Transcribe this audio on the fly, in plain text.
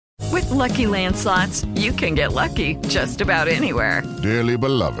Lucky Land Slots, you can get lucky just about anywhere. Dearly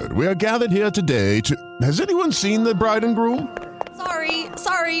beloved, we are gathered here today to... Has anyone seen the bride and groom?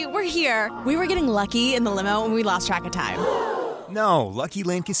 Sorry, we're here. We were getting lucky in the limo and we lost track of time. No, Lucky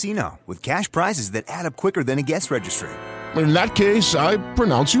Land Casino, with cash prizes that add up quicker than a guest registry. In that case, I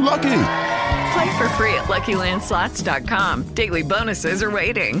pronounce you lucky. Play for free at LuckyLandSlots.com. Daily bonuses are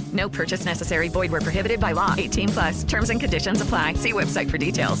waiting. No purchase necessary. Void where prohibited by law. 18+. Terms and conditions apply. See website for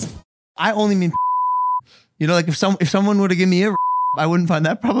details. I only mean, you know, like if someone were to give me a, I wouldn't find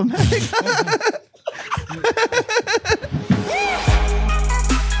that problematic.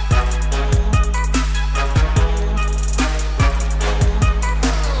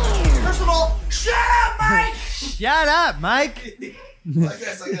 First of all, shut up, Mike. Shut up, Mike.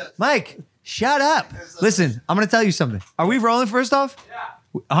 Mike, shut up. Listen, I'm going to tell you something. Are we rolling first off?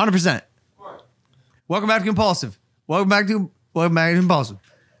 Yeah. 100%. Welcome back to Compulsive. Welcome back to Compulsive.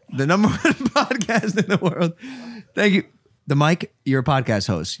 The number one podcast in the world. Thank you. The mic, you're a podcast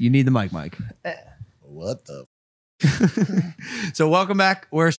host. You need the mic, Mike. What the? So welcome back.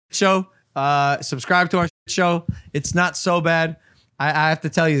 We're a show. Subscribe to our show. It's not so bad. I have to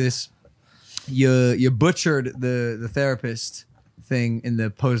tell you this. You butchered the therapist thing in the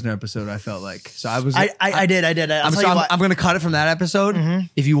Posner episode, I felt like. So I did. I'm going to cut it from that episode. Mm-hmm.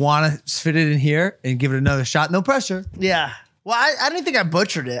 If you want to fit it in here and give it another shot, no pressure. Yeah. Well, I didn't think I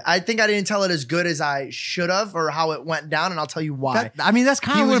butchered it. I think I didn't tell it as good as I should have or how it went down, and I'll tell you why. That's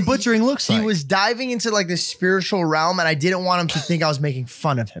kind of what butchering looks like. He was diving into like this spiritual realm, and I didn't want him to think I was making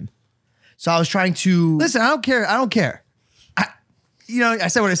fun of him. So I was trying to... Listen, I don't care. I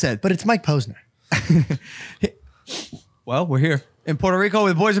said what I said. But it's Mike Posner. Well, we're here in Puerto Rico.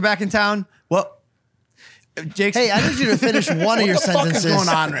 The boys are back in town. Well... Jake's hey, I need you to finish one of your sentences. What's going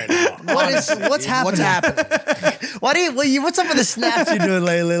on right now? What's happening? What's up with the snaps you're doing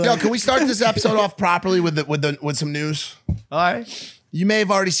lately? Yo, can we start this episode off properly with some news? All right. You may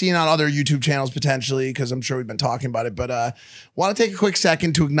have already seen on other YouTube channels potentially, because I'm sure we've been talking about it, but want to take a quick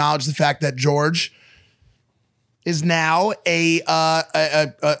second to acknowledge the fact that George is now a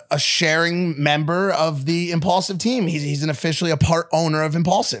sharing member of the Impulsive team. He's officially a part owner of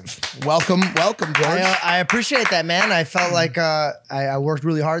Impulsive. Welcome, George. I appreciate that, man. I felt like I worked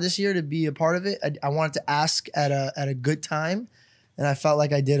really hard this year to be a part of it. I wanted to ask at a good time, and I felt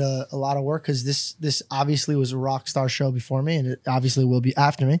like I did a lot of work because this obviously was a rock star show before me, and it obviously will be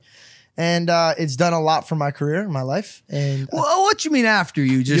after me. And it's done a lot for my career, my life. And well, what you mean after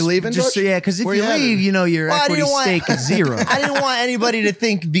you? You leaving, George? Yeah, because if you leave, your equity stake is zero. I didn't want anybody to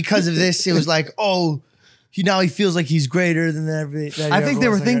think because of this, it was like, oh, now he feels like he's greater than everything. I think they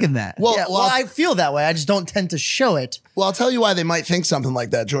were thinking that. Well, I feel that way. I just don't tend to show it. Well, I'll tell you why they might think something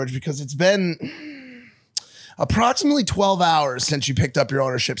like that, George, because it's been approximately 12 hours since you picked up your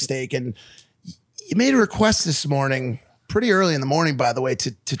ownership stake, and you made a request this morning. Pretty early in the morning, by the way,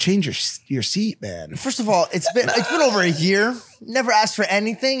 to change your seat, man. First of all, it's been over a year. Never asked for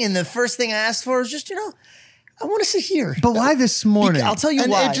anything, and the first thing I asked for was just, I want to sit here. But why this morning? I'll tell you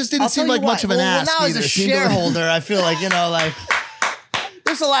why. It just didn't seem like much of an ask. Now as a shareholder, I feel like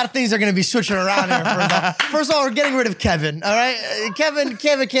there's a lot of things that are going to be switching around here. First of all, we're getting rid of Kevin. All right, Kevin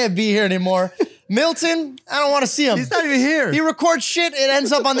can't be here anymore. Milton, I don't want to see him. He's not even here. He records shit. It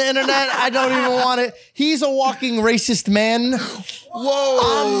ends up on the internet. I don't even want it. He's a walking racist man.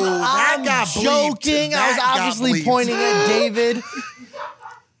 Whoa. I'm joking. I was obviously pointing at David.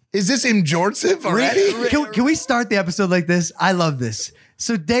 Is this in Joseph already? Can we start the episode like this? I love this.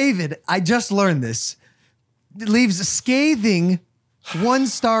 So David, I just learned this, leaves scathing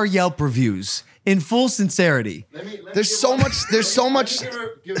 1-star Yelp reviews. In full sincerity. There's so much. Give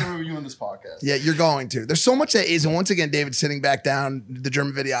a review on this podcast. Yeah, you're going to. There's so much that is, and once again, David's sitting back down, the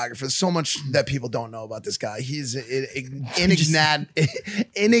German videographer. There's so much that people don't know about this guy. He's an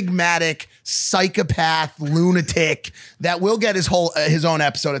enigmatic psychopath lunatic that will get his own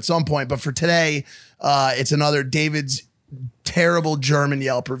episode at some point. But for today, it's another David's terrible German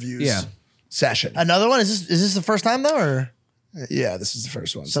Yelp reviews session. Another one? Is this the first time though, or? Yeah, this is the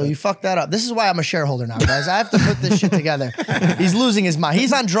first one. So you fucked that up. This is why I'm a shareholder now, guys. I have to put this shit together. He's losing his mind.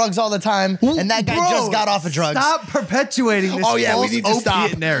 He's on drugs all the time, and that guy just got off of drugs. Stop perpetuating this. Oh yeah, we need to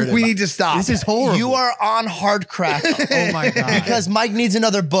stop. Narrative. We need to stop. This is horrible. You are on hard crack. Oh my god! Because Mike needs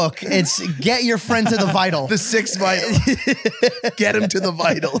another book. It's Get Your Friend to the Vital. The 6 Vital. Get him to the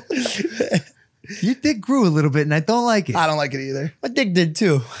Vital. Your dick grew a little bit, and I don't like it. I don't like it either. My dick did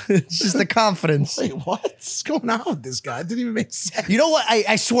too. It's just the confidence. Wait, what's going on with this guy? It didn't even make sense. You know what?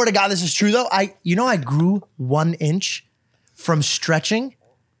 I swear to God, this is true though. I grew 1 inch from stretching,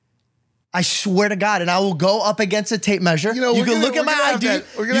 I swear to God, and I will go up against a tape measure. You can look at my ID.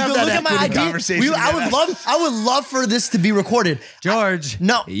 We're gonna have that equity conversation. I would love for this to be recorded. George,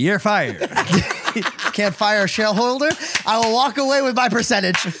 no, you're fired. Can't fire a shareholder. I will walk away with my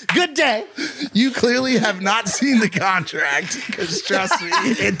percentage. Good day. You clearly have not seen the contract because trust me,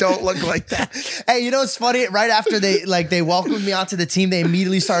 it don't look like that. Hey, you know what's funny? Right after they welcomed me onto the team, they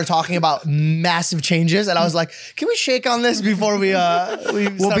immediately started talking about massive changes, and I was like, "Can we shake on this before we start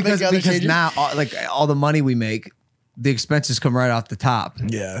making other changes?" Now, like all the money we make, the expenses come right off the top.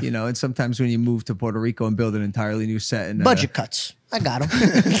 Yeah, you know, and sometimes when you move to Puerto Rico and build an entirely new set, and budget cuts. I got him.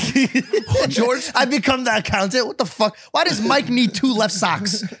 George, I become the accountant. What the fuck? Why does Mike need 2 left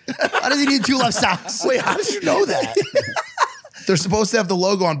socks? Why does he need 2 left socks? Wait, how did you know that? They're supposed to have the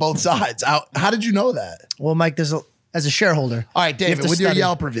logo on both sides. How did you know that? Well, Mike, as a sharehaulder. All right, David, with your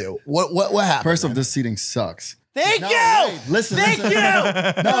Yelp review, what happened? First off, this seating sucks. Thank you. Wait, listen. Thank you. No.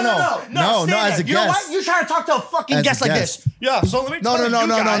 As a guest. You know what? You try to talk to a fucking guest like this. Yeah. So let me. No.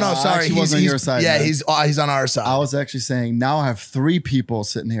 Sorry, he wasn't on your side. Yeah, man. he's on our side. I was actually saying now I have 3 people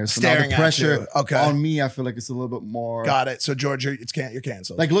sitting here, so now Staring the at pressure you. on me, I feel like it's a little bit more. Got it. So George, you're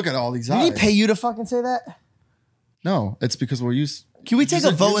canceled. Like, look at all these Did eyes. he pay you to fucking say that? No, it's because we're used. Can we take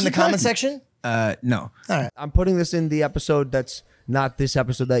a vote in the comment section? No. All right. I'm putting this in the episode that's not this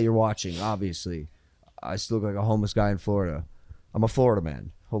episode that you're watching, obviously. I still look like a homeless guy in Florida. I'm a Florida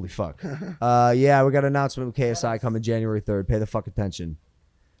man. Holy fuck. Yeah, we got an announcement with KSI coming January 3rd. Pay the fuck attention.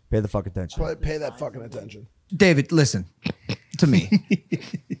 Pay the fuck attention. Pay that fucking attention. David, listen to me.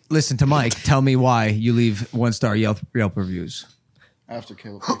 Listen to Mike. Tell me why you leave 1-star Yelp reviews. After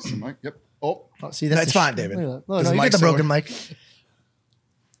Caleb picks the mic. Yep. Oh, see, that's fine, David. No, you get the broken mic.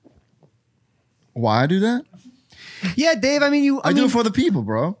 Why I do that? Yeah, Dave. I mean, I do it for the people,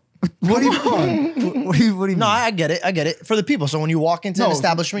 bro. What do you mean? No, I get it. For the people. So when you walk into an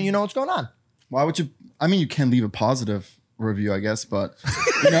establishment, you know what's going on. Why would you? I mean, you can leave a positive review, I guess, but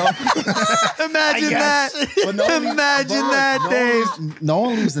you know, imagine that. But Dave. No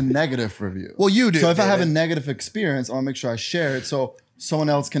one leaves a negative review. Well, you do. So if I have a David. negative experience, I want to make sure I share it so someone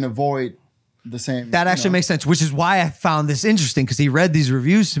else can avoid the same. That actually makes sense, which is why I found this interesting because he read these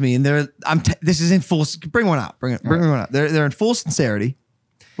reviews to me, and this is in full. Bring one out. Bring one out. They're in full sincerity.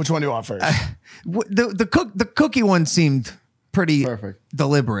 Which one do you want first? The cookie one seemed pretty perfect,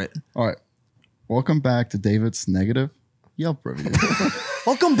 deliberate. All right, welcome back to David's negative Yelp review.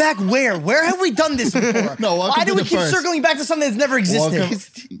 Welcome back. Where? Where have we done this before? No. Why do we keep circling back to something that's never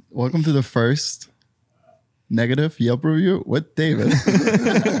existed? Welcome to the first negative Yelp review with David.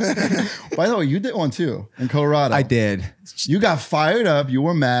 By the way, you did one too in Colorado. I did. You got fired up. You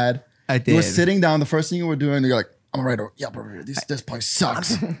were mad. I did. You were sitting down. The first thing you were doing, you're like, "I'm gonna write a Yelp review. This place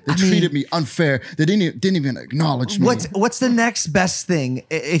sucks. They treated me unfair. They didn't even acknowledge me." What's the next best thing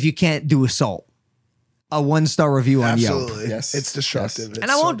if you can't do assault? A 1-star review on Yelp. Absolutely. Yes. It's destructive. Yes.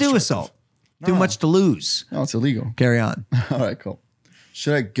 And I won't do assault. Too much to lose. No, it's illegal. Carry on. All right, cool.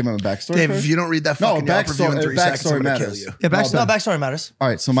 Should I give him a backstory? Dave, first? if you don't read that fucking Yelp review in 3 seconds, I'm gonna kill you. Yeah, backstory matters. All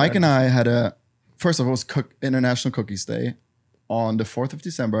right, so Mike and I had first of all, it was International Cookies Day on the 4th of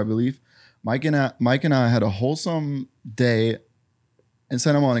December, I believe. Mike and I had a wholesome day in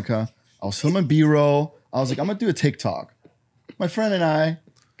Santa Monica. I was filming B-roll. I was like, I'm gonna do a TikTok. My friend and I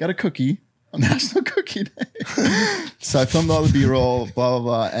got a cookie on National Cookie Day. So I filmed all the B-roll, blah, blah,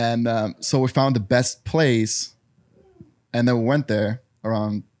 blah. And so we found the best place. And then we went there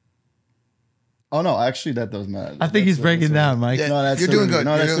around. Oh, no, actually, that doesn't matter. I think he's breaking down, Mike. Yeah, No, that's you're the doing review. good.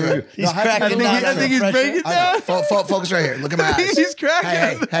 No, You're that's doing the good. review. No, I think he's breaking down. Focus right here. Look at my eyes. He's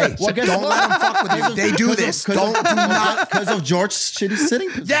cracking. Hey. Well, guess Don't what? let them fuck with you. They do this. Do not. Because of George's shitty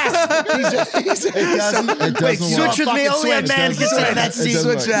sitting position. Yes. It doesn't Wait, work. Switch with me. Only a man can sit in that seat.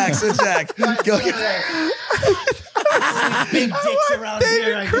 Switch back. Big dicks around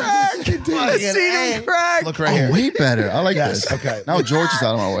here. Crack. Look right here. Way better. I like Yes, this. okay. Now George is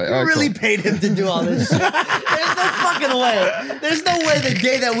out of my way. All right, Really cool. paid him to do all this shit. There's no fucking way. There's no way the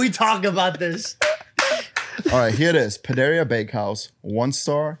day that we talk about this. All right, here it is. Paderia Bakehouse,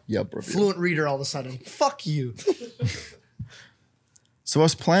 1-star Yelp review. Fluent reader all of a sudden. Fuck you. So I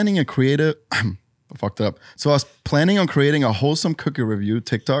was planning a creative. I fucked it up. So I was planning on creating a wholesome cookie review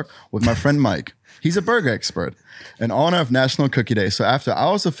TikTok with my friend Mike. He's a burger expert in honor of National Cookie Day. So after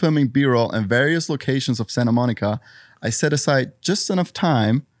hours of filming B-roll in various locations of Santa Monica, I set aside just enough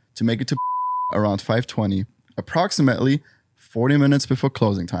time to make it to around 5:20, approximately 40 minutes before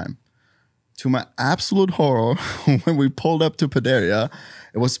closing time. To my absolute horror, when we pulled up to Paderia,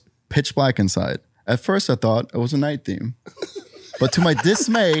 it was pitch black inside. At first, I thought it was a night theme. But to my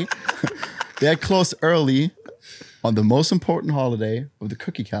dismay, they had closed early on the most important holiday of the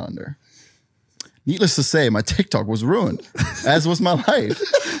cookie calendar. Needless to say, my TikTok was ruined, as was my life.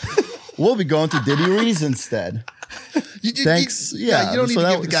 We'll be going to Diddy Reese instead. Thanks. You don't need to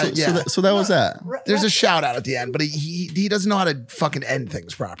give the guy. So that was that. There's a shout out at the end, but he doesn't know how to fucking end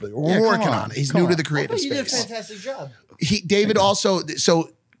things properly. We're come working on. on it. He's Come new to on. the creative You did a space. fantastic job. David also,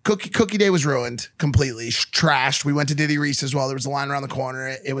 so Cookie Day was ruined completely, trashed. We went to Diddy Reese as well. There was a line around the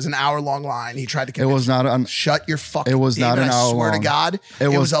corner. It was an hour-long line. He tried to convince was not an- shut your fucking. It was David, not an I hour swear long. to God, it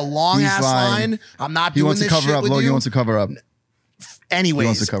was a long ass line. I'm not He doing wants to this cover shit up. with Logan you. wants to cover up. Anyways, He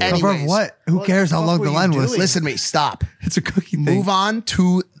wants to cover up. Cover up anyways. what? Who cares how fuck long were the you line was? doing? Listen to me. Stop. It's a cookie thing. Move on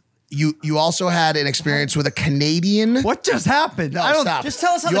to you. Also had an experience with a Canadian. What just happened? No, I don't. stop. Just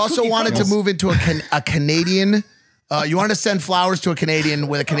tell us how you the also cookie wanted to crumbles. move into a Canadian. You wanted to send flowers to a Canadian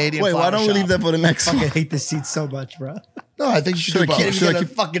with a Canadian. Wait, why flower don't we shop. leave that for the next I one? hate this seat so much, bro. No, I think you should do Should I keep- both. should I Get a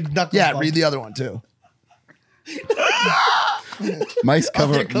keep- fucking knuckle Yeah, bump. read the other one too. Mike's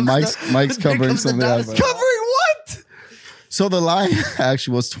covering something else. Covering what? So the line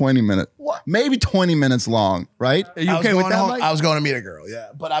actually was 20 minutes, maybe 20 minutes long, right? Are you I was okay with going that, home- Mike? I was going to meet a girl, yeah,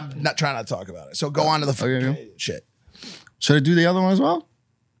 but I'm not trying not to talk about it. So go on to the fucking Okay. Canadian shit. Should I do the other one as well?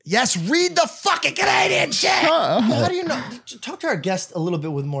 Yes, read the fucking Canadian shit, How do you know? Talk to our guest a little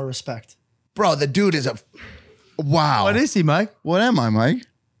bit with more respect. bro. The dude is a. Wow. What is he, Mike? What am I, Mike?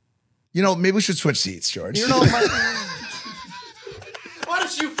 You know, maybe we should switch seats, George. You know, why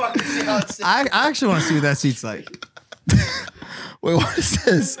don't you fucking see how it's? I actually want to see what that seat's like. Wait, what is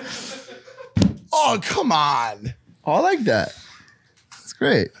this? Oh, come on. Oh, I like that. It's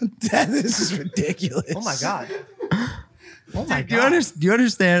great. This is ridiculous. Oh my god. Oh my Do you, god. do you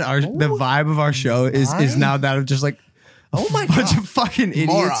understand the vibe of our show is now that of just like Oh my bunch god. of fucking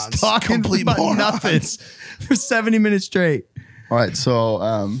idiots Morons. talking Complete about morons. nothing for 70 minutes straight. All right,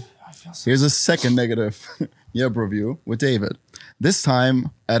 so here's a second negative Yelp review with David. This time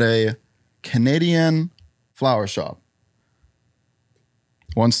at a Canadian flower shop.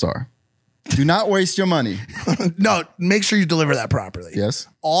 1 star. Do not waste your money. No, make sure you deliver that properly. Yes.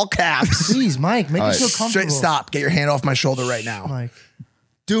 All caps. Please, Mike, make All me feel right. comfortable. Straight stop. Get your hand off my shoulder right now. Mike.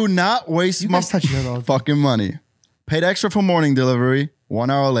 Do not waste You my guys touch each other all the time. fucking money. Paid extra for morning delivery, 1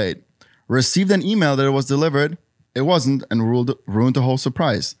 hour late. Received an email that it was delivered. It wasn't, and ruined the whole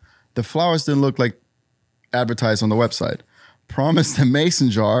surprise. The flowers didn't look like advertised on the website. Promised a mason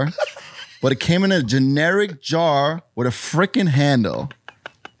jar, but it came in a generic jar with a freaking handle.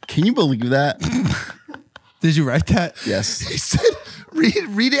 Can you believe that? Did you write that? Yes. He said,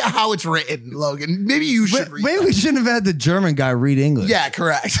 read it how it's written, Logan. Maybe you should read Maybe that. we shouldn't have had the German guy read English. Yeah,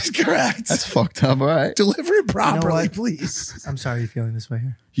 correct. Correct. That's fucked up, all right. Deliver it properly, what? please. I'm sorry you're feeling this way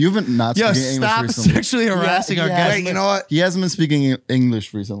here. You haven't not Yo, speaking English stop recently. sexually harassing our yeah. guests. Wait, you know what? He hasn't been speaking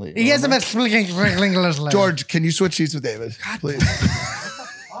English recently. He hasn't been speaking English. George, can you switch seats with David? Please.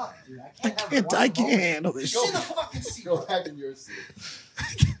 I can't handle this shit. Go back in your seat.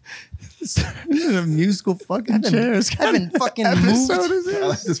 a musical fucking chairs. I've been fucking moved. Episode is I this?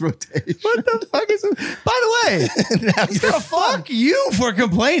 like this rotation. What the fuck is it? By the way, fuck you for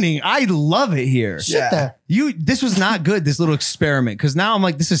complaining. I love it here. Sit there. This was not good, this little experiment, because now I'm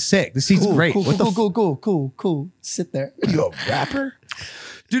like, this is sick. This seat's great. Cool, What the cool. Sit there. You a rapper?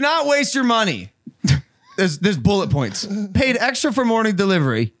 Do not waste your money. There's bullet points. Paid extra for morning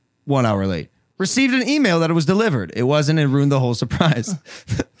delivery, 1 hour late. Received an email that it was delivered. It wasn't and ruined the whole surprise.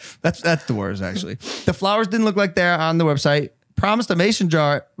 That's the worst, actually. The flowers didn't look like they're on the website. Promised a mason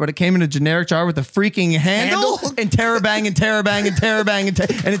jar, but it came in a generic jar with a freaking handle and terabang and terabang and terabang and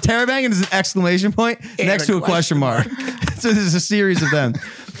and a terabang is an exclamation point next to a question mark. So there's a series of them.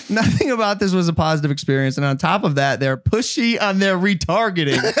 Nothing about this was a positive experience, and on top of that, they're pushy on their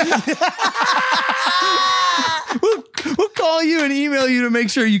retargeting. We'll call you and email you to make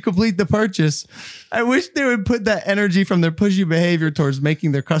sure you complete the purchase. I wish they would put that energy from their pushy behavior towards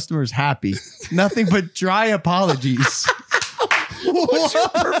making their customers happy. Nothing but dry apologies. Would you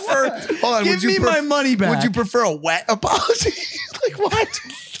prefer? Hold on. Give would you me my money back. Would you prefer a wet apology? Like what?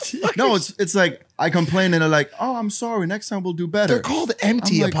 No, it's like I complain and they're like, "Oh, I'm sorry. Next time we'll do better." They're called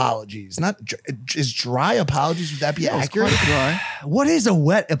empty I'm like- apologies. Not is dry apologies. Would that be It's accurate? quite dry. What is a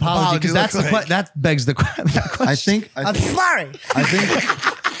wet apology? Because that's Apology looks like- that begs the that question. I think sorry.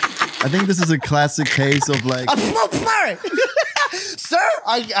 I think this is a classic case of like I'm sorry. Sir,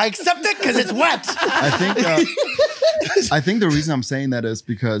 I accept it because it's wet. I think the reason I'm saying that is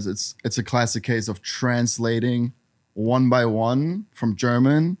because it's a classic case of translating one by one from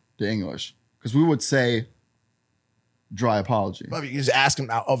German to English. Because we would say dry apology. Well, you just ask him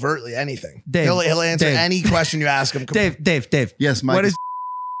out overtly anything. Dave, He'll answer Dave. any question you ask him. Dave. Yes, Mike. What is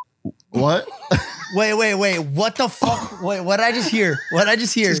What? Wait. What the fuck? Wait, what did I just hear?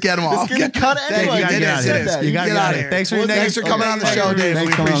 Just get him off. Get cut Dave, anyway. you gotta You get out of here. said that. You gotta Get get out out of of here. here. Thanks for coming on the show, Dave. Thanks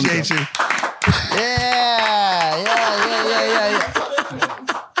We for coming on the appreciate you. Yeah.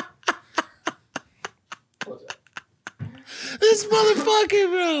 This motherfucker,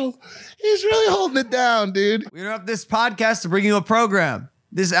 bro. He's really holding it down, dude. We interrupt this podcast to bring you a program.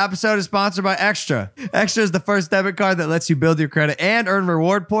 This episode is sponsored by Extra. Extra is the first debit card that lets you build your credit and earn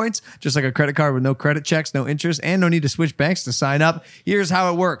reward points, just like a credit card with no credit checks, no interest, and no need to switch banks to sign up. Here's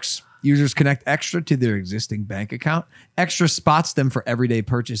how it works. Users connect Extra to their existing bank account. Extra spots them for everyday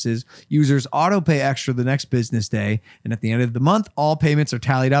purchases. Users auto-pay Extra the next business day. And at the end of the month, all payments are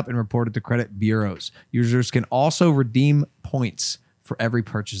tallied up and reported to credit bureaus. Users can also redeem points for every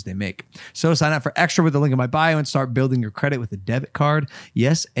purchase they make. So sign up for Extra with the link in my bio and start building your credit with a debit card.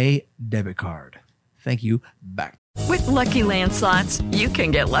 Yes, a debit card. Thank you. Back. With Lucky Land Slots, you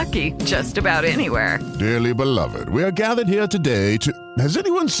can get lucky just about anywhere. Dearly beloved, we are gathered here today to... Has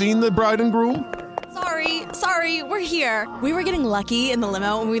anyone seen the bride and groom? Sorry, we're here. We were getting lucky in the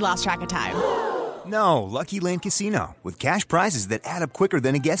limo and we lost track of time. No, Lucky Land Casino, with cash prizes that add up quicker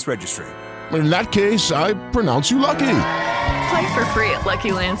than a guest registry. In that case, I pronounce you lucky. Play for free at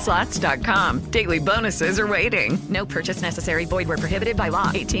LuckyLandSlots.com. Daily bonuses are waiting. No purchase necessary. Void where prohibited by law.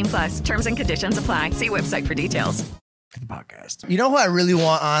 18+. Terms and conditions apply. See website for details. The podcast. You know who I really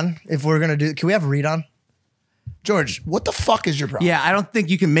want on? If we're gonna do, can we have Reed on? George, what the fuck is your problem? Yeah, I don't think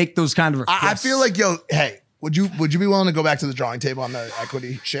you can make those kind of requests. I feel like, hey, would you be willing to go back to the drawing table on the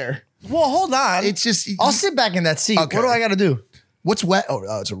equity share? Well, hold on. It's just I'll sit back in that seat. Okay. What do I got to do? What's wet? Oh,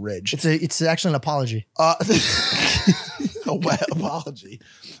 it's a ridge. It's actually an apology. A wet apology.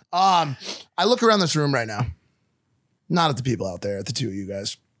 I look around this room right now. Not at the people out there, at the two of you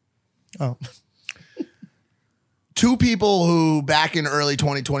guys. Oh. Two people who back in early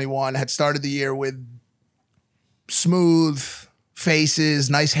 2021 had started the year with smooth faces,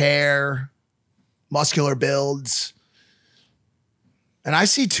 nice hair, muscular builds. And I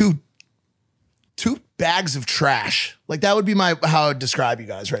see two bags of trash. Like that would be how I would describe you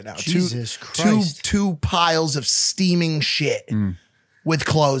guys right now. Jesus Christ. Two piles of steaming shit with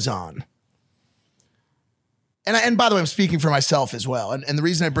clothes on. And by the way, I'm speaking for myself as well. And the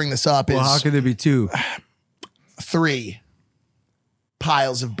reason I bring this up is Well, how could there be two? 3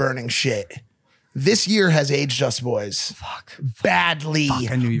 piles of burning shit. This year has aged us, boys. Badly. Fuck,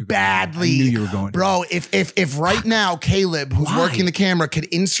 I knew you were going badly. there. I knew you were going there. Bro, if right now Caleb, who's working the camera, could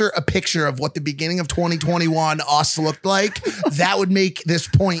insert a picture of what the beginning of 2021 us looked like, that would make this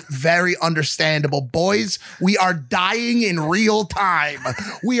point very understandable. Boys, we are dying in real time.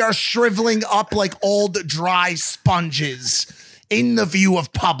 We are shriveling up like old dry sponges in the view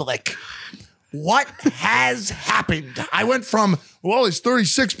of public. What has happened? I went from, well, he's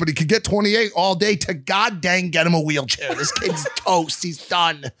 36, but he could get 28 all day to god dang, get him a wheelchair. This kid's toast. He's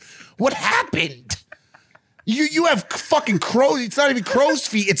done. What happened? You have fucking crows. It's not even crow's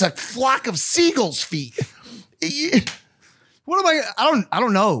feet. It's a flock of seagulls' feet. What am I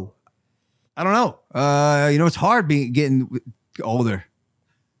don't know. I don't know. It's hard getting older.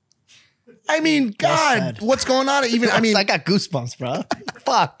 I mean, God, what's going on? I got goosebumps, bro.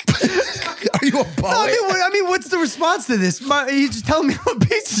 Fuck. Are you a bully? I mean, what's the response to this? You just telling me I'm a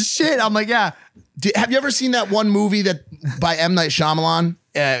piece of shit. I'm like, yeah. Have you ever seen that one movie that by M. Night Shyamalan?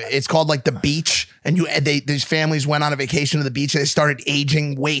 It's called like The Beach, and these families went on a vacation to the beach and they started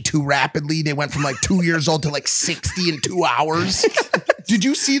aging way too rapidly. They went from like 2 years old to like 60 in 2 hours. Did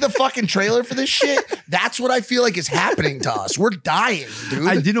you see the fucking trailer for this shit? That's what I feel like is happening to us. We're dying,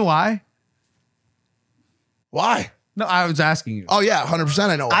 dude. Do you know why? Why? No, I was asking you. Oh yeah, 100%.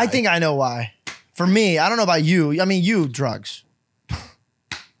 I know why. I think I know why. For me, I don't know about you. I mean, you drugs.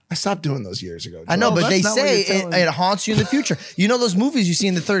 I stopped doing those years ago. I know, No, but that's they not what say you're telling me. it haunts you in the future. You know those movies you see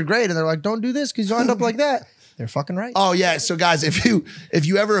in the 3rd grade, and they're like, "Don't do this because you'll end up like that." They're fucking right. Oh yeah. So guys, if you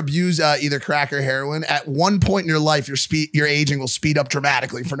ever abuse either crack or heroin, at one point in your life, your aging will speed up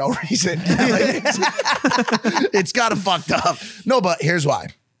dramatically for no reason. It's kind of fucked up. No, but here's why.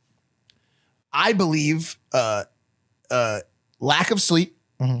 I believe lack of sleep,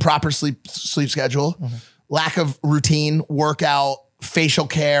 proper sleep schedule, lack of routine, workout, facial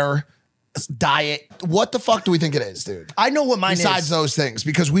care, diet. What the fuck do we think it is, dude? I know what mine Besides is. those things,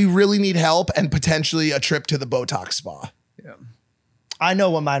 because we really need help and potentially a trip to the Botox spa. Yeah. I know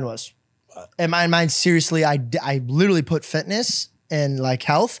what mine was. And mine seriously, I literally put fitness and like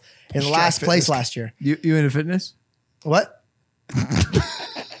health in last place last year. You into fitness? What?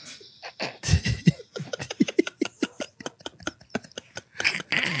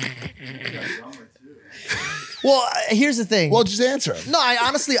 Well, here's the thing. Well, just answer. No, I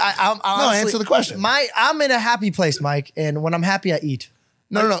honestly, honestly, answer the question. I'm in a happy place, Mike, and when I'm happy, I eat.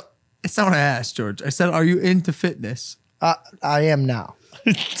 No. It's not what I asked, George. I said, are you into fitness? I am now.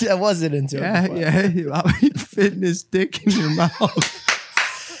 I wasn't into it before. Fitness dick in your mouth.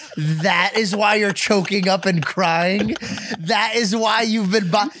 That is why you're choking up and crying. That is why you've been.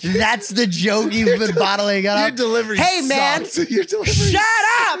 That's the joke you've been bottling up. Your delivery. Hey man, sucks. Your delivery. shut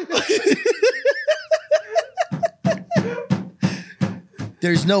up.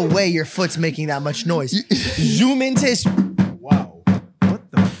 There's no way your foot's making that much noise. Zoom into his. Wow.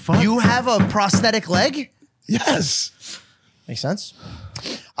 What the fuck? You have a prosthetic leg? Yes. Makes sense.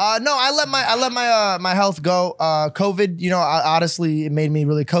 No, I let my health go. COVID, honestly, it made me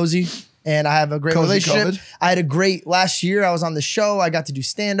really cozy, and I have a great relationship. COVID. I had a great last year. I was on the show. I got to do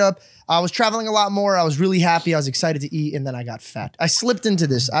stand up. I was traveling a lot more. I was really happy. I was excited to eat, and then I got fat. I slipped into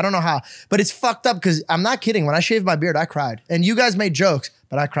this. I don't know how, but it's fucked up because I'm not kidding. When I shaved my beard, I cried, and you guys made jokes,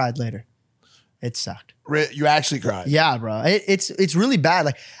 but I cried later. It sucked. You actually cried. Yeah, bro. It's really bad.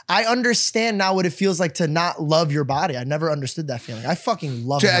 Like, I understand now what it feels like to not love your body. I never understood that feeling. I fucking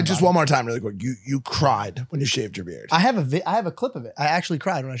love it. Just one more time, really quick. You cried when you shaved your beard. I have a clip of it. I actually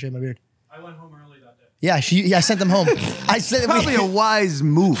cried when I shaved my beard. I went home early that day. Yeah, I sent them home. I sent Probably a wise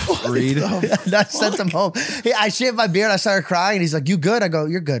move, Reed. I sent them home. I shaved my beard. I started crying, and he's like, "You good?" I go,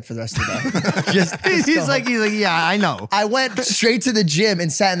 "You're good for the rest of the day." He's like, yeah, I know. I went straight to the gym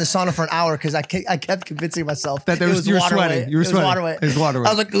and sat in the sauna for an hour because I kept convincing myself That you were sweating. You were sweating. It was water weight.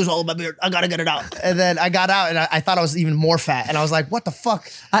 I was like, it was all in my beard. I gotta get it out. And then I got out, and I thought I was even more fat. And I was like, what the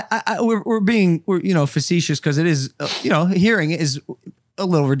fuck? We're being facetious because it is hearing it is a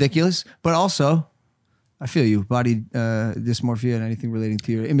little ridiculous, but also I feel you. Body dysmorphia and anything relating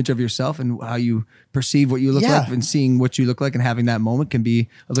to your image of yourself and how you perceive what you look like, and seeing what you look like and having that moment can be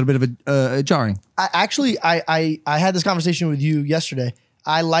a little bit of a jarring. I had this conversation with you yesterday.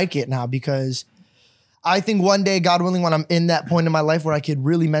 I like it now because I think one day, God willing, when I'm in that point in my life where I could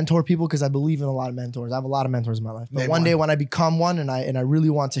really mentor people, because I believe in a lot of mentors. I have a lot of mentors in my life. But one day when I become one and I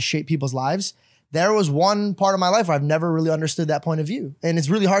really want to shape people's lives, there was one part of my life where I've never really understood that point of view. And it's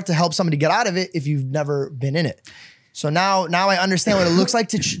really hard to help somebody get out of it if you've never been in it. So now I understand what it looks like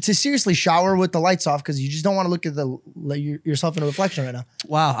to seriously shower with the lights off, because you just don't want to look at yourself in a reflection right now.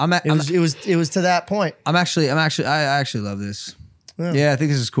 Wow, It was to that point. I actually love this. Yeah, I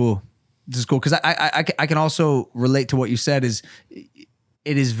think this is cool. This is cool because I can also relate to what you said.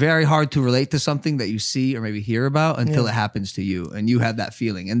 It is very hard to relate to something that you see or maybe hear about until it happens to you, and you have that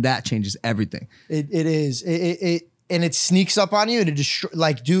feeling, and that changes everything. It is. And it sneaks up on you.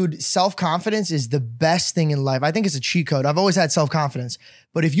 Dude, self-confidence is the best thing in life. I think it's a cheat code. I've always had self-confidence.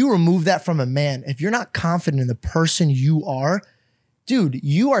 But if you remove that from a man, if you're not confident in the person you are, dude,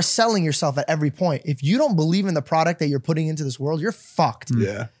 you are selling yourself at every point. If you don't believe in the product that you're putting into this world, you're fucked.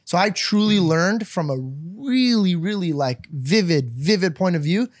 Yeah. So I truly learned from a really, really vivid point of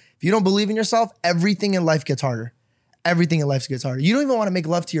view. If you don't believe in yourself, everything in life gets harder. Everything in life gets harder. You don't even want to make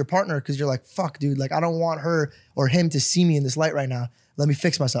love to your partner because you're like, fuck, dude, like I don't want her or him to see me in this light right now. Let me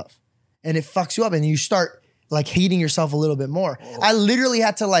fix myself. And it fucks you up and you start like hating yourself a little bit more. Oh. I literally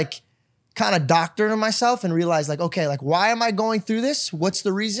had to like kind of doctor myself and realize like, okay, like why am I going through this? What's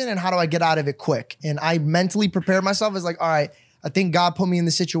the reason and how do I get out of it quick? And I mentally prepared myself as like, all right, I think God put me in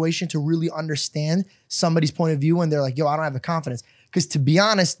this situation to really understand somebody's point of view when they're like, yo, I don't have the confidence. Because to be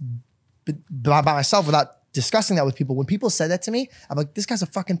honest, by myself, without discussing that with people, when people said that to me, I'm like, this guy's a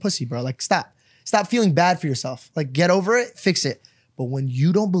fucking pussy, bro. Like, stop feeling bad for yourself. Like, get over it, fix it. But when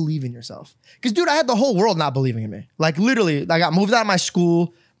you don't believe in yourself, because dude, I had the whole world not believing in me. Like literally, I got moved out of my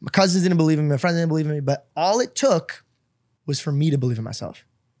school. My cousins didn't believe in me. My friends didn't believe in me. But all it took was for me to believe in myself.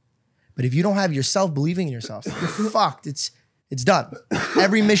 But if you don't have yourself believing in yourself, you're fucked. It's done.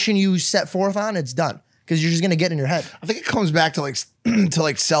 Every mission you set forth on, it's done. Because you're just gonna get in your head. I think it comes back to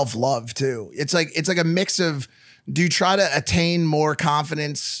like self-love too. It's like a mix of, do you try to attain more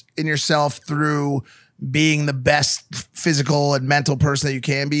confidence in yourself through being the best physical and mental person that you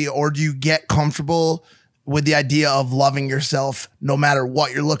can be, or do you get comfortable with the idea of loving yourself no matter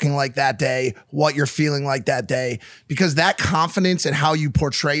what you're looking like that day, what you're feeling like that day? Because that confidence and how you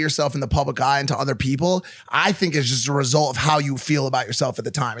portray yourself in the public eye and to other people, I think is just a result of how you feel about yourself at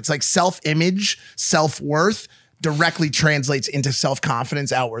the time. It's like self-image, self-worth directly translates into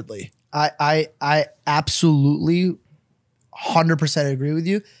self-confidence outwardly. I absolutely 100% agree with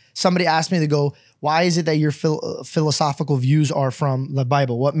you. Somebody asked me to go, why is it that your philosophical views are from the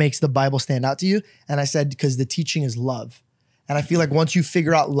Bible? What makes the Bible stand out to you? And I said, because the teaching is love. And I feel like once you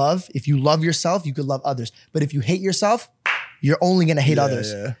figure out love, if you love yourself, you could love others. But if you hate yourself, you're only gonna hate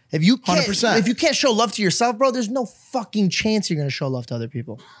others. Yeah. If you 100%. if you can't show love to yourself, bro, there's no fucking chance you're gonna show love to other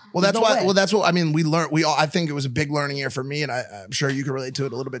people. Well, There's that's no why. way. Well, that's what I mean. We learned. We all. I think it was a big learning year for me, and I'm sure you can relate to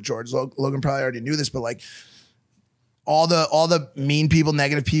it a little bit, George. Logan probably already knew this, but like all the mean people,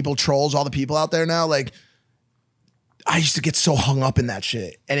 negative people, trolls, all the people out there now, like. I used to get so hung up in that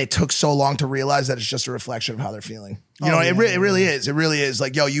shit, and it took so long to realize that it's just a reflection of how they're feeling. You know, it really is. It really is.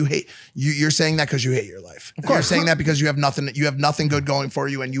 Like, yo, you hate you're saying that because you hate your life. Of course, you're saying that because you have nothing good going for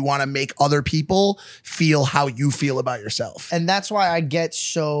you, and you want to make other people feel how you feel about yourself. And that's why I get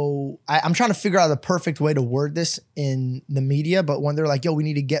so I'm trying to figure out the perfect way to word this in the media. But when they're like, yo, we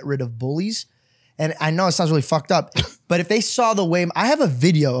need to get rid of bullies. And I know it sounds really fucked up, but if they saw the way I have a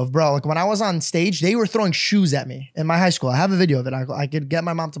video of, bro, like when I was on stage, they were throwing shoes at me in my high school. I have a video of it. I could get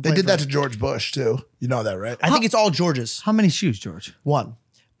my mom to play. They did that for to George Bush too. You know that, right? I think it's all George's. How many shoes, George? One.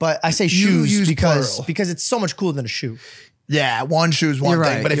 But I say You shoes use because plural. it's so much cooler than a shoe. Yeah, one shoe is one You're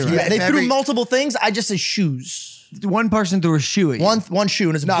thing, right, but if you're you right. if They threw multiple things. I just say shoes. One person threw a shoe at you. One shoe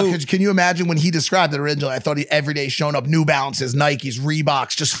and it's a No, boot. because can you imagine when he described it originally? I thought he every day showing up New Balances, Nikes,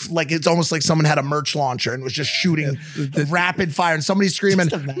 Reeboks, just like it's almost like someone had a merch launcher and was just shooting rapid fire and somebody's screaming,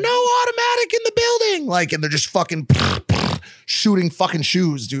 "No automatic in the building!" Like, and they're just fucking shooting fucking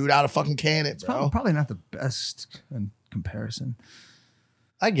shoes, dude, out of fucking cannon, bro. Probably not the best in comparison.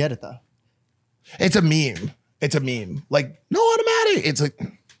 I get it though. It's a meme. It's a meme. Like, no automatic. It's like.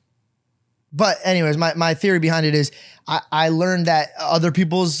 But anyways, my theory behind it is I learned that other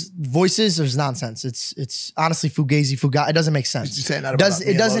people's voices is nonsense. It's honestly fugazi. It doesn't make sense. You're saying that about me It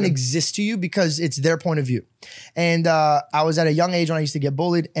and doesn't Logan? exist to you because it's their point of view. And I was at a young age when I used to get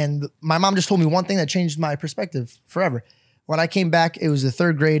bullied, and my mom just told me one thing that changed my perspective forever. When I came back, it was the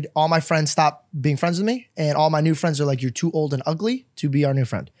third grade. All my friends stopped being friends with me, and all my new friends are like, "You're too old and ugly to be our new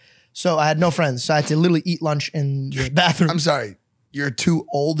friend." So I had no friends. So I had to literally eat lunch in the bathroom. I'm sorry. You're too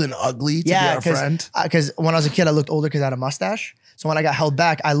old and ugly to be our friend. Because when I was a kid, I looked older because I had a mustache. So when I got held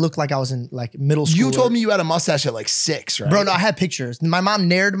back, I looked like I was in like middle school. You told me you had a mustache at like 6, right? Bro, no, I had pictures. My mom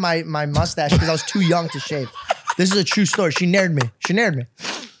nared my mustache because I was too young to shave. This is a true story. She nared me.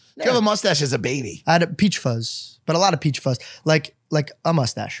 You have a mustache as a baby. I had a peach fuzz, but a lot of peach fuzz, like a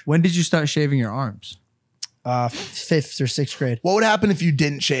mustache. When did you start shaving your arms? 5th or 6th grade. What would happen if you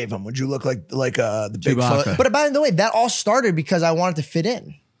didn't shave them? Would you look like the Chewbacca. Bigfoot? But by the way, that all started because I wanted to fit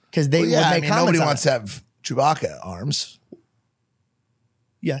in. Because they would make comments nobody on wants it. to have Chewbacca arms.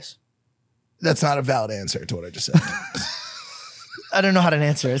 Yes. That's not a valid answer to what I just said. I don't know how to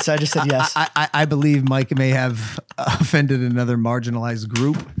answer it, so I just said yes. I believe Mike may have offended another marginalized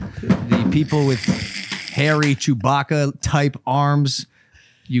group. The people with hairy Chewbacca type arms.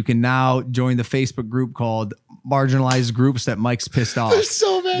 You can now join the Facebook group called Marginalized Groups that Mike's pissed off. There's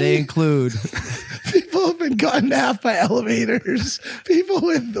so many. They include People have been cut in half by elevators. People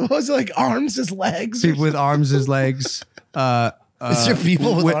with arms as legs. people with arms as legs. Is there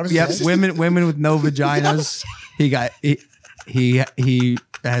people with arms? Yep, as legs? women with no vaginas. He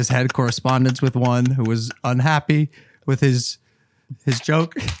has had correspondence with one who was unhappy with his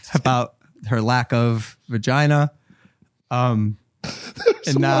joke about her lack of vagina.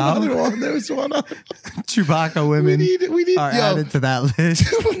 And now There's one other. Chewbacca women We need are added to that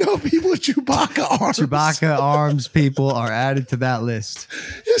list. No, people with Chewbacca arms. Chewbacca arms people are added to that list.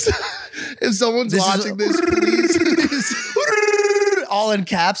 If someone's watching this, please. All in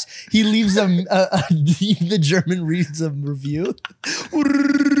caps. He leaves them. The German reads a review.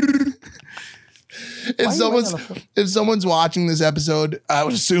 If someone's watching this episode, I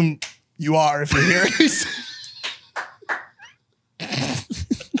would assume you are if you're hearing this.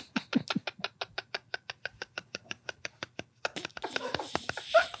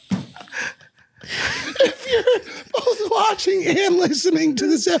 If you're both watching and listening to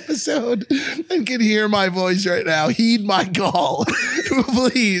this episode and can hear my voice right now, heed my call.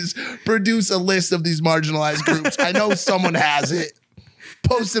 Please produce a list of these marginalized groups. I know someone has it.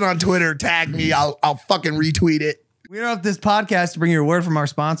 Post it on Twitter. Tag me. I'll fucking retweet it. We interrupt this podcast to bring you a word from our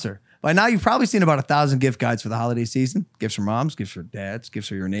sponsor. By now, you've probably seen about 1,000 gift guides for the holiday season. Gifts for moms, gifts for dads, gifts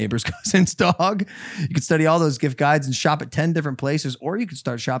for your neighbor's cousin's dog. You can study all those gift guides and shop at 10 different places, or you can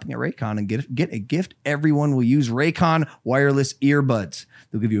start shopping at Raycon and get a gift everyone will use. Raycon wireless earbuds.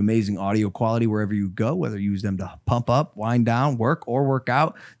 They'll give you amazing audio quality wherever you go, whether you use them to pump up, wind down, work, or work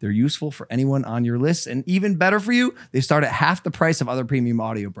out. They're useful for anyone on your list. And even better for you, they start at half the price of other premium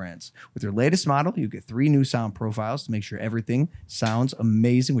audio brands. With their latest model, you get 3 new sound profiles to make sure everything sounds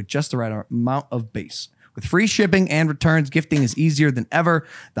amazing with just the right amount of bass. With free shipping and returns, gifting is easier than ever.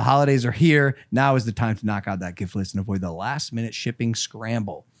 The holidays are here. Now is the time to knock out that gift list and avoid the last-minute shipping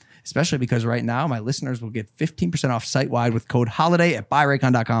scramble. especially because right now my listeners will get 15% off site-wide with code HOLIDAY at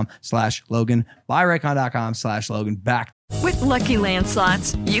buyraycon.com/Logan. Buyraycon.com/Logan. Back. With Lucky Land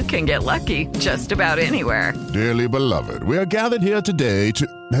Slots, you can get lucky just about anywhere. Dearly beloved, we are gathered here today to...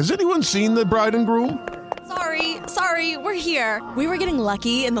 Has anyone seen the bride and groom? Sorry, we're here. We were getting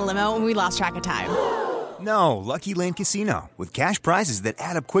lucky in the limo and we lost track of time. No, Lucky Land Casino, with cash prizes that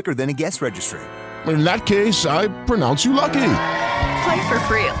add up quicker than a guest registry. In that case, I pronounce you lucky. Play for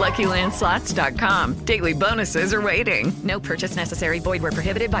free at LuckyLandSlots.com. Daily bonuses are waiting. No purchase necessary. Void where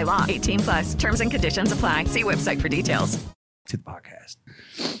prohibited by law. 18+. Terms and conditions apply. See website for details. To the podcast.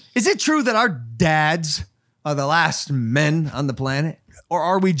 Is it true that our dads are the last men on the planet? Or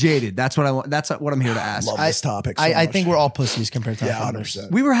are we jaded? That's what I want. That's what I'm here to ask. Love this topic. So I much. think we're all pussies compared to our Yeah, fathers.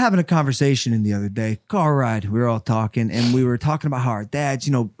 100%. We were having a conversation in the other day, car ride. We were all talking, and we were talking about how our dads,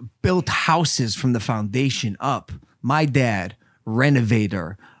 built houses from the foundation up. My dad,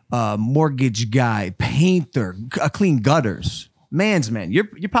 renovator, mortgage guy, painter, clean gutters. Man's man. Your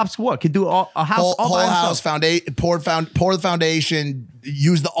pops what? Could do a house all whole by house himself. pour the foundation,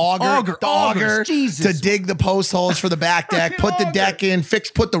 use the auger Augers, Jesus. to dig the post holes for the back deck, put the deck in,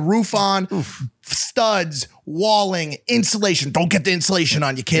 put the roof on, studs, walling, insulation. Don't get the insulation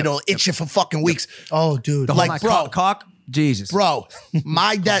on you, kid. It'll itch you for fucking weeks. Oh, dude. The whole night. Cock. Jesus. Bro,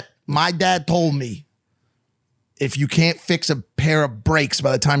 my dad told me, if you can't fix a pair of brakes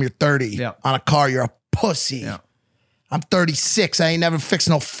by the time you're 30 on a car, you're a pussy. Yeah. I'm 36. I ain't never fixed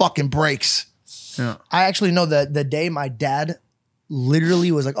no fucking brakes. Yeah. I actually know that the day my dad literally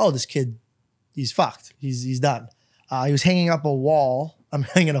was like, "Oh, this kid, he's fucked. He's done." He was hanging up a wall. I'm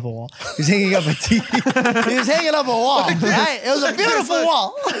hanging up a wall. He's hanging up a TV. He was hanging up a wall. Right? It was a beautiful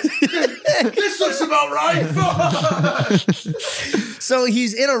wall. This looks about right. So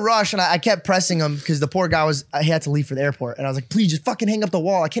he's in a rush, and I kept pressing him because the poor guy he had to leave for the airport. And I was like, please just fucking hang up the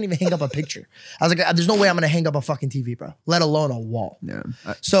wall. I can't even hang up a picture. I was like, there's no way I'm going to hang up a fucking TV, bro, let alone a wall. Yeah.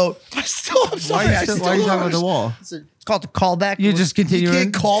 So I'm sorry. Why are you talking about the wall? it's called the callback. You just continue. You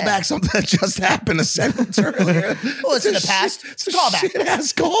can't call back something that just happened a sentence earlier. Well, it's in the past. It's a callback. It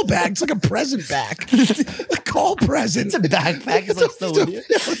has callback. It's like a present back. A call present. It's a backpack. It's like still with you.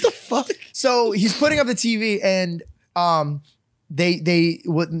 What the fuck? So he's putting up the TV, and how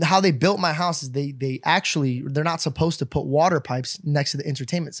they built my house is they're not supposed to put water pipes next to the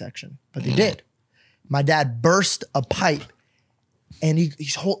entertainment section, but they did. My dad burst a pipe, and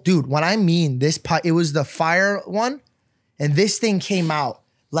he's dude. When I mean this pipe, it was the fire one, and this thing came out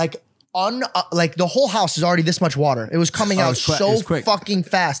like the whole house is already this much water. It was coming out so fucking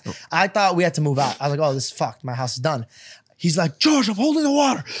fast. I thought we had to move out. I was like, oh, this is fucked. My house is done. He's like, George, I'm holding the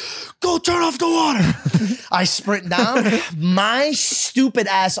water. Go turn off the water. I sprint down. My stupid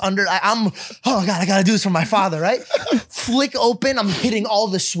ass oh God, I gotta do this for my father, right? Flick open, I'm hitting all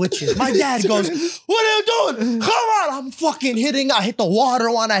the switches. My dad goes, what are you doing? Come on. I'm fucking hitting. I hit the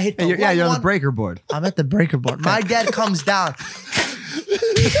water one. I hit the you're on the breaker board. I'm at the breaker board. My dad comes down.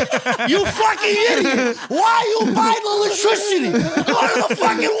 You fucking idiot! Why are you buying the electricity? Go to the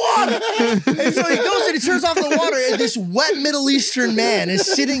fucking water! And so he goes and he turns off the water, and this wet Middle Eastern man is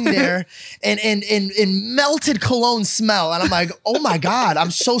sitting there and in melted cologne smell. And I'm like, oh my God, I'm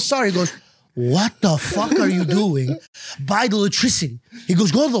so sorry. He goes, what the fuck are you doing? Buy the electricity. He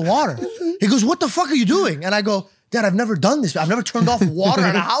goes, go to the water. He goes, what the fuck are you doing? And I go, Dad, I've never done this. I've never turned off water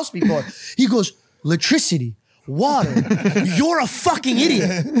in a house before. He goes, electricity. Water. You're a fucking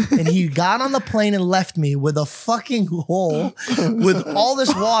idiot. And he got on the plane and left me with a fucking hole with all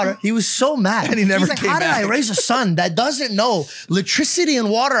this water. He was so mad. And he never He's like, came how back. did I raise a son that doesn't know electricity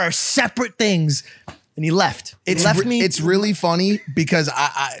and water are separate things? And he left. It's really funny because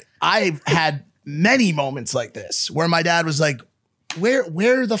I've had many moments like this where my dad was like,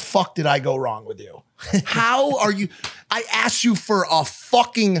 where the fuck did I go wrong with you? How are you? I asked you for a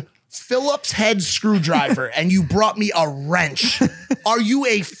fucking Phillips head screwdriver and you brought me a wrench. Are you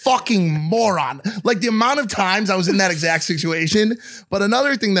a fucking moron? Like the amount of times I was in that exact situation. But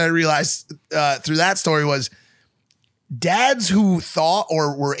another thing that I realized through that story was dads who thought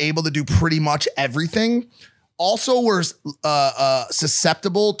or were able to do pretty much everything also were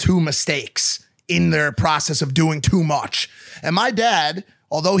susceptible to mistakes in their process of doing too much. And my dad,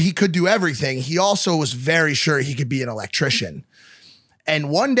 although he could do everything, he also was very sure he could be an electrician.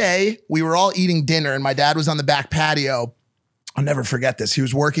 And one day we were all eating dinner and my dad was on the back patio. I'll never forget this. He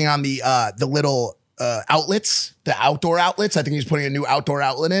was working on the little outlets, the outdoor outlets. I think he was putting a new outdoor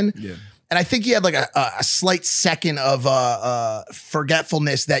outlet in. Yeah. And I think he had like a slight second of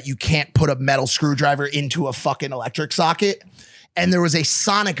forgetfulness that you can't put a metal screwdriver into a fucking electric socket. And there was a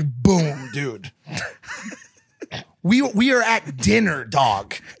sonic boom, dude. We are at dinner,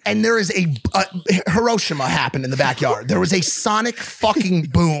 dog, and there is a Hiroshima happened in the backyard. There was a sonic fucking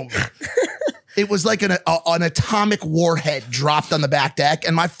boom. It was like an atomic warhead dropped on the back deck,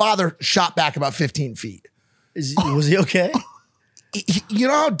 and my father shot back about 15 feet. Was he okay? You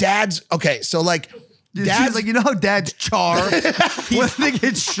know how dads? Okay, so like. Dad's like, you know how dads char when they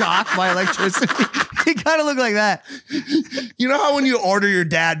get shocked by electricity? He kind of look like that. You know how when you order your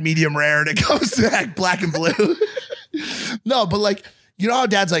dad medium rare and it goes to that black and blue? No, but like, you know how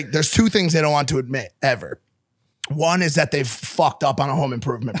dad's like, there's two things they don't want to admit ever. One is that they've fucked up on a home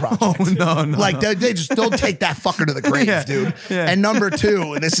improvement project. Oh, no. Like they just don't take that fucker to the grave, dude. Yeah. And number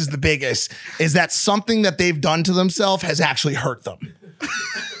two, and this is the biggest, is that something that they've done to themselves has actually hurt them.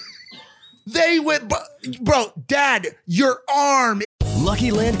 They went, bro, Dad, your arm.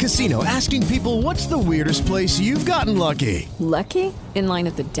 Lucky Land Casino, asking people, what's the weirdest place you've gotten lucky? Lucky? In line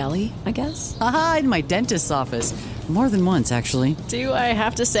at the deli, I guess? Aha, in my dentist's office. More than once, actually. Do I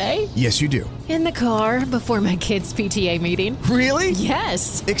have to say? Yes, you do. In the car before my kids' PTA meeting. Really?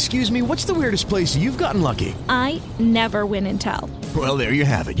 Yes. Excuse me, what's the weirdest place you've gotten lucky? I never win and tell. Well, there you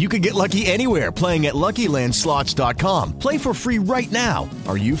have it. You can get lucky anywhere, playing at LuckyLandSlots.com. Play for free right now.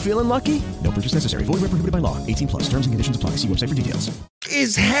 Are you feeling lucky? No purchase necessary. Void where prohibited by law. 18+. Terms and conditions apply. See website for details.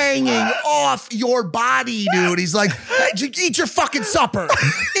 Is hanging off your body, dude. He's like, hey, eat your fucking supper.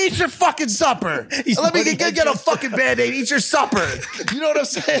 Eat your fucking supper. Let me get a fucking Band-Aid. Eat your supper. You know what I'm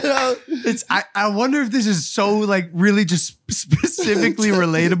saying? I wonder if this is so like really just specifically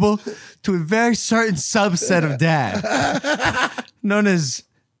relatable to a very certain subset of dad known as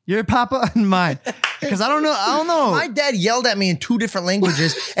your papa and mine. Because I don't know. My dad yelled at me in 2 different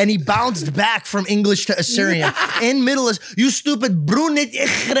languages, and he bounced back from English to Assyrian. In Middle East, you stupid brunette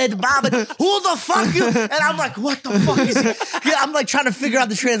ichred babet. Who the fuck you? And I'm like, what the fuck is it? Yeah, I'm like trying to figure out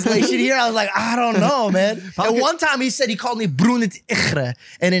the translation here. I was like, I don't know, man. And one time he said he called me brunette ichre,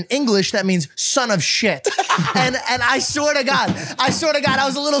 and in English that means son of shit. And I swear to God, I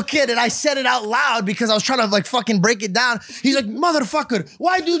was a little kid and I said it out loud because I was trying to like fucking break it down. He's like, motherfucker,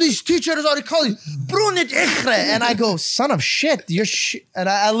 why do these teachers already call you brunette ichre? And I go, son of shit, you're shit. And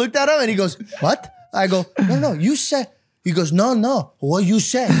I looked at him and he goes, what? I go, no, you said. He goes, no, what you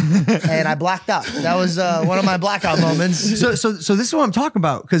said. And I blacked out. That was one of my blackout moments. So this is what I'm talking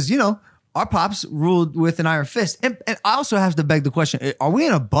about. Because, you know, our pops ruled with an iron fist. And I also have to beg the question, are we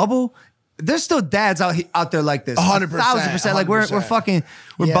in a bubble? There's still dads out there like this. 100%. 1,000%. Like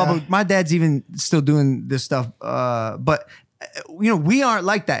we're bubbled. My dad's even still doing this stuff. But you know, we aren't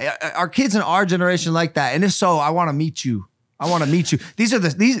like that. Our kids in our generation like that. And if so, I want to meet you. These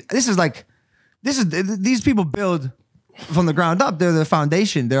people build from the ground up. They're the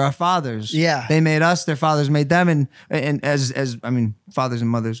foundation. They're our fathers. Yeah. They made us, their fathers made them. And as I mean, fathers and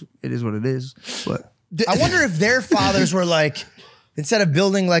mothers, it is what it is. But I wonder if their fathers were like, instead of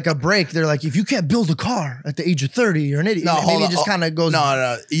building like a brake, they're like, if you can't build a car at the age of 30, you're an idiot. No, maybe it just kind of goes. No,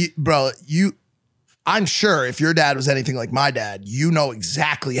 I'm sure if your dad was anything like my dad, you know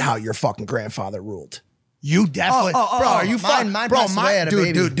exactly how your fucking grandfather ruled. You definitely, bro. Are you fucking, mine bro? passed away at a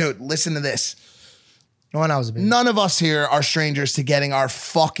baby. Dude. Listen to this. When I was a baby. None of us here are strangers to getting our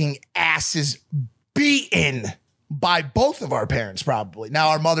fucking asses beaten by both of our parents, probably. Now,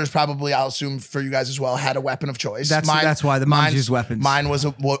 our mothers probably, I'll assume for you guys as well, had a weapon of choice. That's why the moms use weapons. Mine was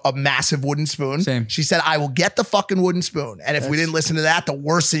a massive wooden spoon. Same. She said, I will get the fucking wooden spoon. And if we didn't listen to that, the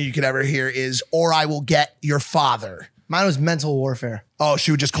worst thing you could ever hear is, or I will get your father. Mine was mental warfare. Oh,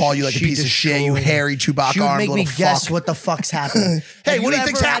 she would just call you like a piece of shit, you hairy Chewbacca. She would make me guess fuck. what the fuck's happening. Hey, what do you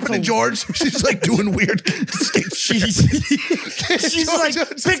think's happening, George? She's like doing weird. She's like,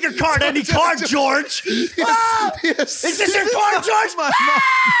 pick your card, any card, George. Yes. Is this your card, George? my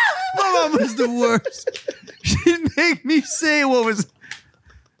mom was the worst. She'd make me say what was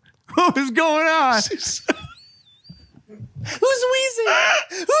going on. Who's wheezing?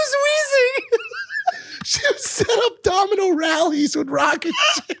 Who's wheezing? She would set up domino rallies with rocket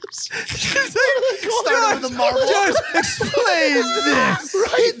ships. Started with a marble. George, explain this.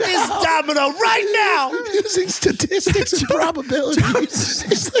 Right now. This domino right now. Using statistics and probabilities.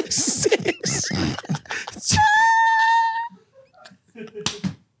 It's like 6.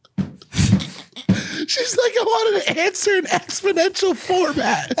 She's like, I wanted to answer in exponential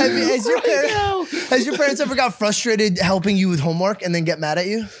format. I mean, has your parents ever got frustrated helping you with homework and then get mad at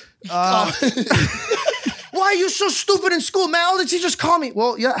you? Why are you so stupid in school, man? All the teachers call me.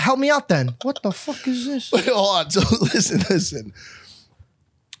 Well, yeah, help me out then. What the fuck is this? Wait, hold on. So listen.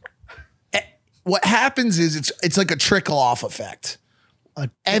 What happens is it's like a trickle-off effect.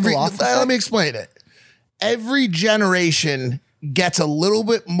 Let me explain it. Every generation gets a little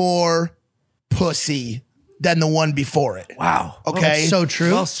bit more pussy than the one before it. Wow. Okay. That's so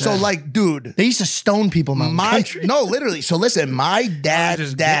true. Well said. So like, dude, They used to stone people in my country. no, literally. So listen, my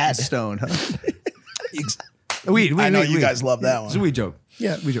dad's dad. Stone, huh? I know you guys love that one. It's a weed joke.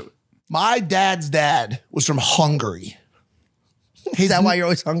 Yeah. We joke. My dad's dad was from Hungary. Is that why you're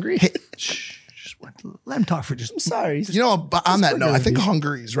always hungry? Let him talk for just. I'm sorry. You know, but on that note, I think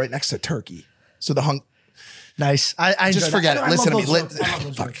Hungary is right next to Turkey. So nice. I just enjoy forget that. it. I Listen to love me. those jokes. I love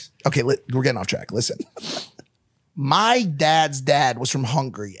those jokes. Okay, we're getting off track. Listen. My dad's dad was from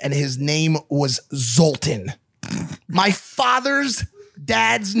Hungary, and his name was Zoltan. My father's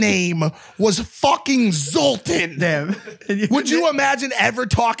dad's name was fucking Zoltan. Damn. Would you imagine ever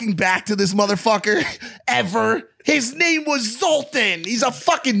talking back to this motherfucker? Ever? His name was Zoltan. He's a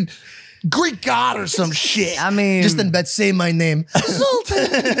fucking Greek god or some shit. I mean, Just in bed, say my name.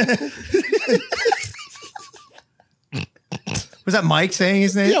 Zoltan. Was that Mike saying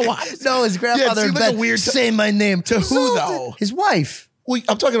his name? Yeah, why? No, his grandfather in seemed like bed. a weird say my name. To who, though? His wife. Well,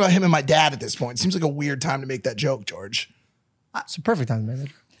 I'm talking about him and my dad at this point. Seems like a weird time to make that joke, George. It's a perfect time to make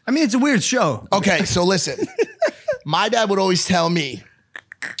it. I mean, it's a weird show. Okay, so listen. My dad would always tell me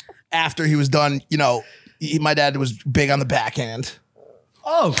after he was done, you know, my dad was big on the backhand.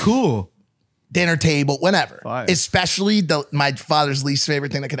 Oh, cool. Dinner table, whenever. Fire. Especially my father's least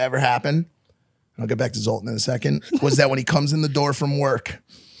favorite thing that could ever happen. I'll get back to Zoltan in a second. Was that when he comes in the door from work,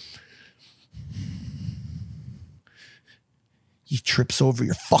 he trips over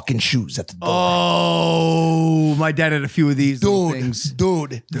your fucking shoes at the door. Oh, my dad had a few of these things.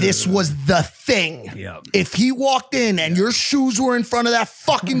 Dude, this was the thing. Yep. If he walked in and your shoes were in front of that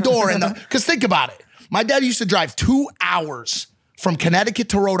fucking door, because think about it. My dad used to drive 2 hours from Connecticut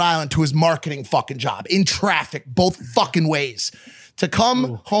to Rhode Island to his marketing fucking job in traffic, both fucking ways, to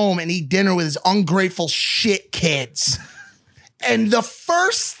come home and eat dinner with his ungrateful shit kids. And the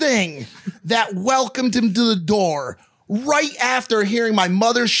first thing that welcomed him to the door, right after hearing my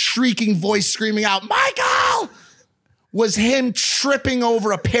mother's shrieking voice screaming out, "Michael!" was him tripping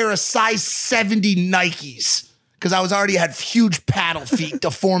over a pair of size 70 Nikes. Because I was already had huge paddle feet,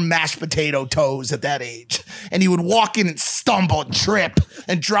 deformed mashed potato toes at that age. And he would walk in and stumble and trip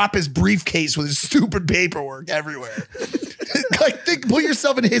and drop his briefcase with his stupid paperwork everywhere. Like, put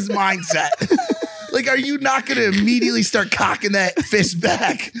yourself in his mindset. Like, are you not going to immediately start cocking that fist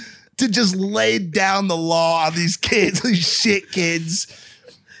back to just lay down the law on these kids, these shit kids?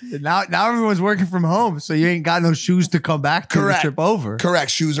 Now everyone's working from home, so you ain't got no shoes to come back to the trip over.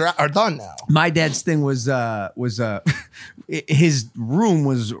 Correct. Shoes are done now. My dad's thing was his room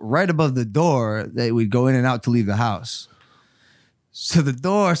was right above the door that we'd go in and out to leave the house. So the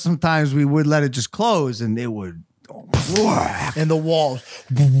door, sometimes we would let it just close and it would. And the walls.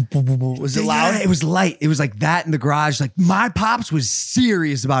 Was it loud? Yeah, it was light. It was like that in the garage. Like, my pops was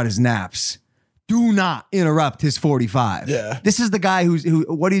serious about his naps. Do not interrupt his 45. Yeah. This is the guy who,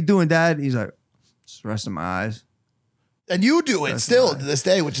 what are you doing, Dad? He's like, just resting my eyes. And you do it still to this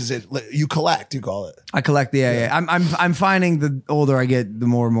day, which is it. You collect, you call it. I collect yeah. I'm finding the older I get, the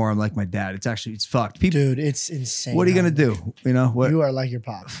more and more I'm like my dad. It's fucked. People, Dude, it's insane. what are you gonna do? You know what? You are like your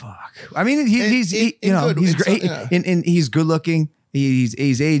pop. Fuck. I mean, he's great, and he's good looking.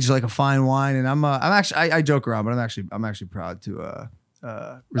 He's aged like a fine wine, and I'm actually I joke around, but I'm actually proud to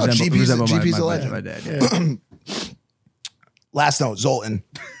resemble my dad. Yeah. Last note, Zoltan.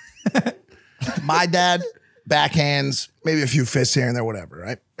 My dad backhands, maybe a few fists here and there, whatever,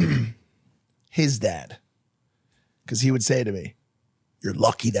 right? His dad, because he would say to me, "You're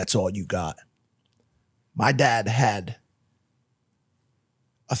lucky that's all you got." My dad had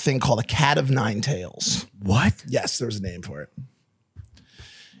a thing called a cat of nine tails. What? Yes, there was a name for it.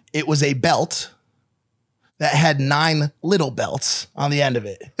 It was a belt that had 9 little belts on the end of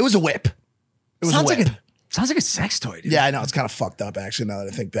it. It was a whip. It was Sounds a whip. Sounds like a sex toy, dude. Yeah, I know. It's kind of fucked up, actually, now that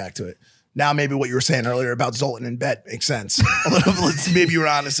I think back to it. Now, maybe what you were saying earlier about Zoltan in bed makes sense. A little bit, maybe you were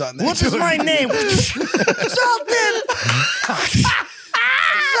onto something. What is my name? Zoltan!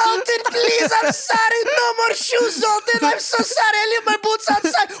 Zoltan, please, I'm sorry. No more shoes, Zoltan. I'm so sorry. I leave my boots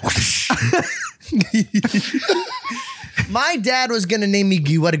outside. My dad was going to name me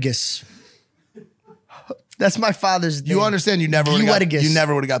Giwargis. That's my father's name. You understand you never would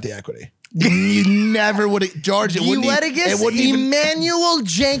have got the equity. You never would have, George. It wouldn't Emmanuel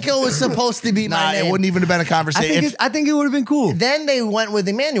Janko was supposed to be my name. It wouldn't even have been a conversation. I think it would have been cool. Then they went with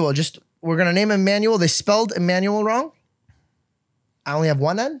Emmanuel. Just, we're going to name him Emmanuel. They spelled Emmanuel wrong. I only have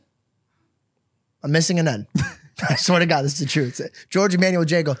one N. I'm missing an N. I swear to God, this is the truth. George Emmanuel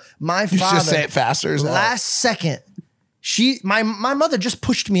Janko. My father. You should just say it faster. Last second, my mother just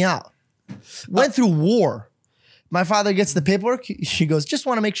pushed me out. Went through war. My father gets the paperwork. She goes, just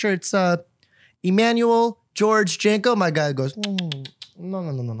want to make sure it's Emmanuel George Janko. My guy goes, no. No,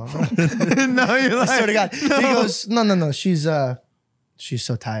 you're like, I swear to God. He goes, no. She's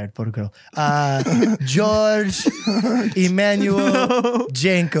so tired, poor girl. George Emmanuel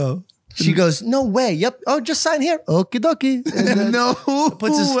Janko. She goes, no way. Yep. Oh, just sign here. Okie dokie. No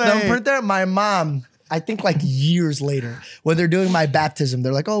puts his way. thumbprint there. My mom, I think like years later, when they're doing my baptism,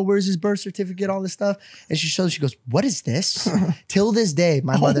 they're like, oh, where's his birth certificate, all this stuff. And she goes, what is this? Till this day,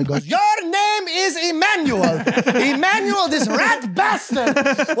 my mother goes, your name is Emmanuel. Emmanuel, this rat bastard.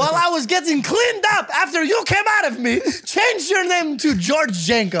 While I was getting cleaned up after you came out of me, change your name to George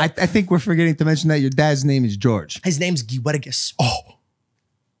Janko. I think we're forgetting to mention that your dad's name is George. His name's Giwedigus. Oh.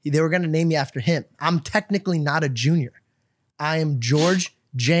 They were going to name me after him. I'm technically not a junior. I am George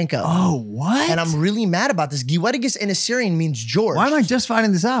Janko. Oh, what? And I'm really mad about this. Giwedigus in Assyrian means George. Why am I just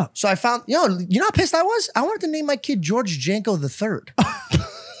finding this out? So I found, you know how pissed I was? I wanted to name my kid George Janko III.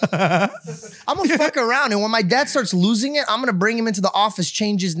 I'm going to fuck around. And when my dad starts losing it, I'm going to bring him into the office,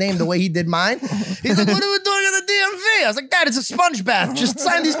 change his name the way he did mine. He's like, what are we doing at the DMV? I was like, Dad, it's a sponge bath. Just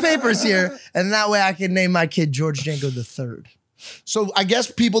sign these papers here. And that way I can name my kid George Janko III. So I guess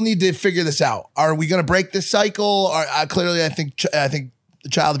people need to figure this out. Are we going to break this cycle? Or clearly, I think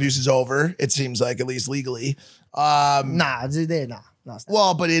child abuse is over. It seems like, at least legally. Nah.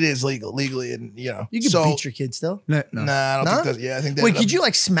 Well, but it is legally, and you can beat your kids still. No, I don't think that. Yeah, I think. Wait, could you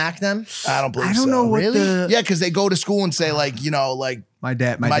like smack them? I don't believe. I don't know what really. Yeah, because they go to school and say like my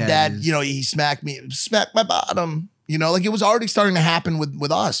dad, he smacked my bottom. Like it was already starting to happen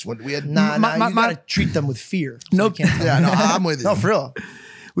with us when we had. You gotta treat them with fear. Nope. I'm with you. No, for real.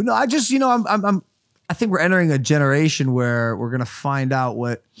 Well, no, I just I think we're entering a generation where we're gonna find out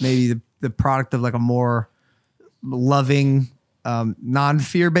what maybe the product of like a more loving,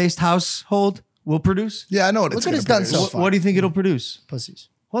 non-fear based household will produce. Yeah, I know what Look what it's done so far. What do you think it'll produce? Pussies.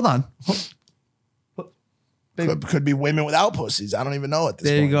 Hold on. Could be women without pussies. I don't even know at this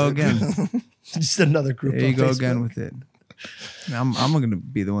There point. you go again. Just another group. There you on go Facebook. again with it. I'm going to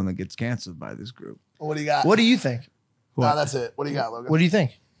be the one that gets canceled by this group. What do you got? What do you think? No, that's it. What do you got, Logan? What do you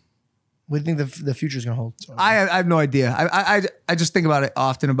think? What do you think the future is going to hold? I have no idea. I just think about it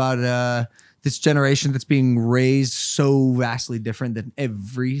often about this generation that's being raised so vastly different than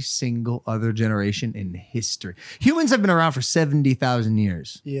every single other generation in history. Humans have been around for 70,000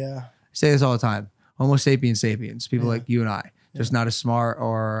 years. Yeah. I say this all the time. Homo sapiens sapiens. People like you and I. Just not as smart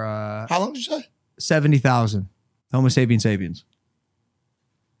or... How long did you say? 70,000. Homo sapiens sapiens.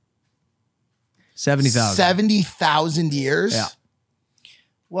 70,000. 70,000 years? Yeah.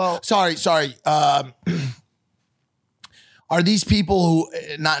 Well... Sorry. Are these people who,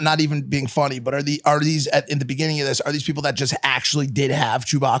 not even being funny, but are these in the beginning of this, are these people that just actually did have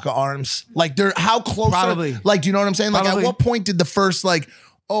Chewbacca arms? Like how close Probably. do you know what I'm saying? Like Probably. at what point did the first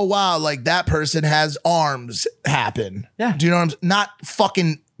oh wow, like that person has arms happen? Yeah. Do you know what I'm saying? Not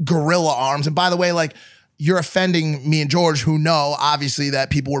fucking gorilla arms. And by the way, like you're offending me and George, who know obviously that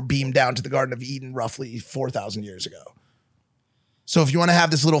people were beamed down to the Garden of Eden roughly 4,000 years ago. So if you want to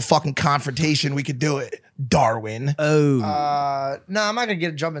have this little fucking confrontation, we could do it. Darwin. Oh. No, I'm not going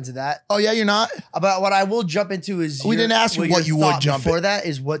to jump into that. Oh yeah, you're not? But what I will jump into is we didn't ask you what you would jump before that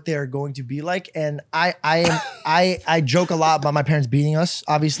is what they're going to be like. And I joke a lot about my parents beating us.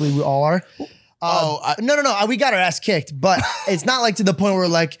 Obviously, we all are. No. We got our ass kicked, but it's not like to the point where we're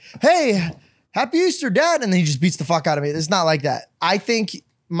like, hey, happy Easter, Dad. And then he just beats the fuck out of me. It's not like that. I think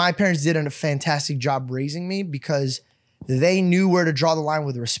my parents did a fantastic job raising me because they knew where to draw the line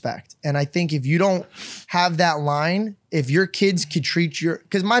with respect. And I think if you don't have that line, if your kids could treat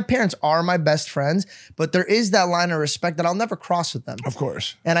because my parents are my best friends, but there is that line of respect that I'll never cross with them. Of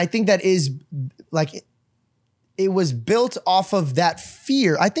course. And I think that is like, it was built off of that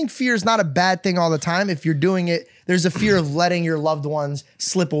fear. I think fear is not a bad thing all the time. If you're doing it, there's a fear of letting your loved ones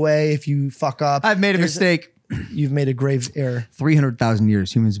slip away if you fuck up. I've made a mistake. You've made a grave error. 300,000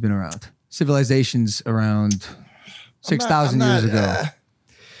 years humans have been around. Civilizations around 6,000 years ago.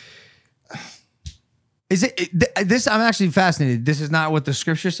 Is it this? I'm actually fascinated. This is not what the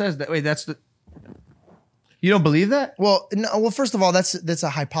scripture says. You don't believe that? Well, no, well, first of all, that's a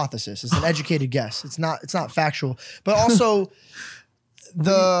hypothesis. It's an educated guess. It's not factual. But also,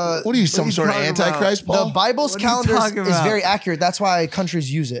 what are you, some sort of antichrist, Paul? The Bible's calendar is very accurate. That's why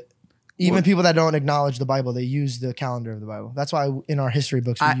countries use it. Even people that don't acknowledge the Bible, they use the calendar of the Bible. That's why in our history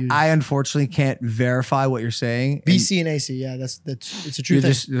books we use. I unfortunately can't verify what you're saying. BC and AC, yeah, it's a true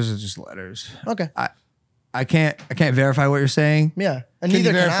thing. Those are just letters. Okay. I can't verify what you're saying. Yeah, and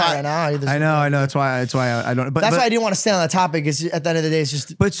neither can I right now. I know. That's why I don't. But that's why I didn't want to stay on that topic. Is at the end of the day, it's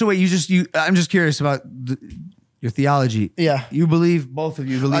just. But so wait, I'm just curious about. Your theology. Yeah. You believe, both of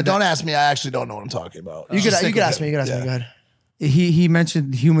you believe. Don't ask me. I actually don't know what I'm talking about. You could ask me. You could ask me. Go ahead. He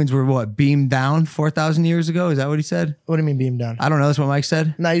mentioned humans were what, beamed down 4,000 years ago? Is that what he said? What do you mean beamed down? I don't know. That's what Mike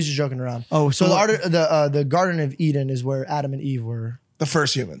said. No, he's just joking around. Oh, so the Garden of Eden is where Adam and Eve were the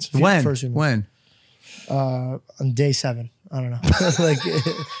first humans. When? First humans. When? On day 7. I don't know. Like,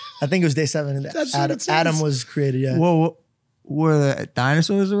 I think it was day 7. And Adam was created. Yeah. Whoa, were the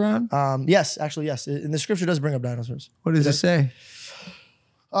dinosaurs around? Yes, actually, yes. And the scripture does bring up dinosaurs. What does it say?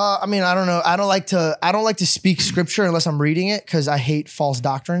 I mean, I don't know. I don't like to speak scripture unless I'm reading it because I hate false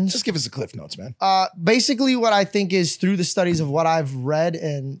doctrines. Just give us the cliff notes, man. Basically, what I think is through the studies of what I've read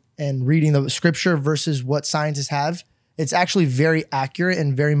and reading the scripture versus what scientists have, it's actually very accurate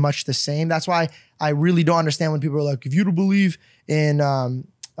and very much the same. That's why I really don't understand when people are like, if you don't believe in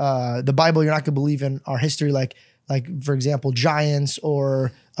the Bible, you're not going to believe in our history, like for example, giants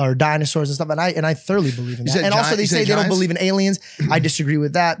or dinosaurs and stuff. And I thoroughly believe in that. And also they say they don't believe in aliens. I disagree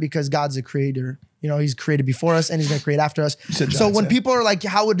with that because God's a creator. You know, he's created before us and he's going to create after us. So when people are like,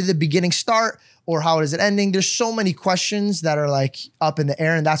 how did the beginning start or how is it ending? There's so many questions that are like up in the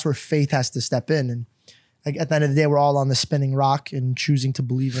air, and that's where faith has to step in. And like at the end of the day, we're all on the spinning rock and choosing to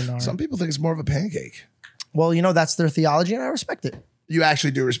believe in our. Some people think it's more of a pancake. Well, you know, that's their theology and I respect it. You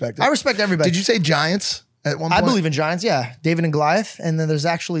actually do respect it? I respect everybody. Did you say giants at one point? I believe in giants, yeah. David and Goliath. And then there's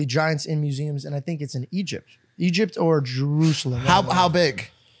actually giants in museums, and I think it's in Egypt or Jerusalem. How big?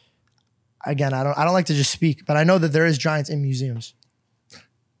 Again, I don't like to just speak, but I know that there is giants in museums.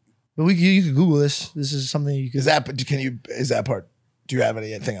 But you could Google this. This is something you could. Is that part? Do you have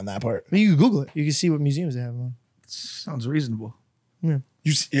anything on that part? I mean, you can Google it. You can see what museums they have on. Sounds reasonable. Yeah. Are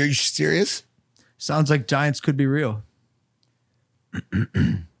you serious? Sounds like giants could be real.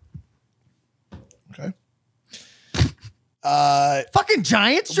 Okay. Fucking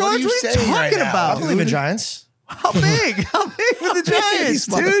giants, George? What are you talking about? I believe in giants. How big? How big were the giants,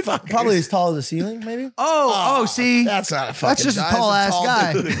 dude? Probably as tall as the ceiling, maybe. Oh, see, that's not a fucking. That's just a tall ass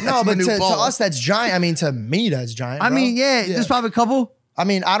guy. No, but to us, that's giant. I mean, to me, that's giant. I mean, yeah, there's probably a couple. I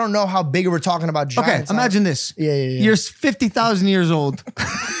mean, I don't know how big we're talking about giants. Okay, imagine this. Yeah. You're 50,000 years old.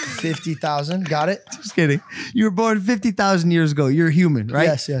 50,000, got it? Just kidding. You were born 50,000 years ago. You're a human, right?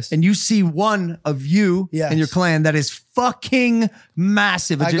 Yes. And you see one of you and your clan that is fucking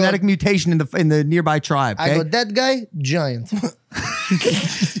massive, a genetic mutation in the nearby tribe. Okay? I go, that guy, giant.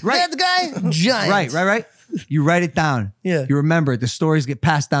 Right. That guy, giant. Right. You write it down. Yeah. You remember it. The stories get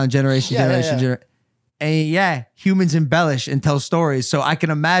passed down generation. And humans embellish and tell stories. So I can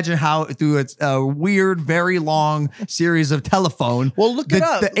imagine how through a weird, very long series of telephone, look it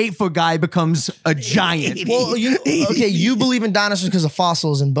up. The 8-foot guy becomes a giant. Well, you believe in dinosaurs because of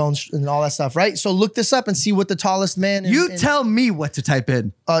fossils and bones and all that stuff, right? So look this up and see what the tallest man. Tell me what to type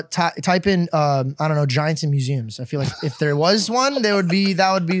in. Type in I don't know, giants in museums. I feel like if there was one, that would be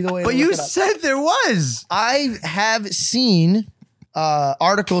the way. But you said there was. I have seen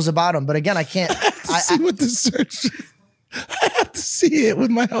articles about them, but again, I can't. I see what the search. I have to see it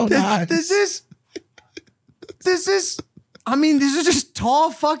with my own eyes. This is. I mean, these are just tall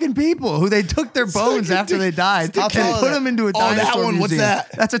fucking people who they took their bones after they died and put them into a dinosaur that one. museum. What's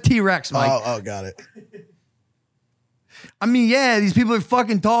that? That's a T-Rex, Mike. Oh, got it. I mean, yeah, these people are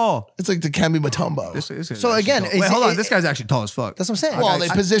fucking tall. It's like the Kemi Mutombo. So again, wait, hold on. This guy's actually tall as fuck. That's what I'm saying. Well, they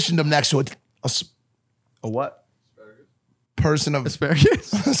positioned him next to a what? Person of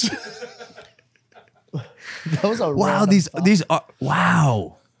asparagus. Those are wow. These are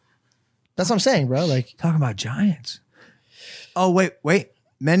wow. That's what I'm saying, bro. Like talking about giants. Oh wait.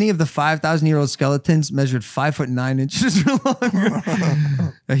 Many of the 5,000-year-old skeletons measured 5'9" or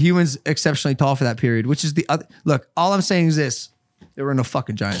longer. A human's exceptionally tall for that period, which is the other. Look, all I'm saying is this: there were no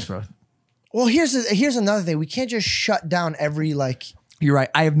fucking giants, bro. Well, here's another thing. We can't just shut down every like. You're right.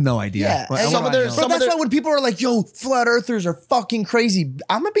 I have no idea. Yeah, but that's why when people are like, "Yo, flat earthers are fucking crazy,"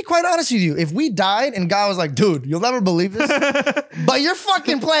 I'm gonna be quite honest with you. If we died and God was like, "Dude, you'll never believe this," but your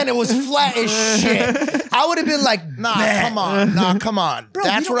fucking planet was flat as shit, I would have been like, "Nah, come on." Bro,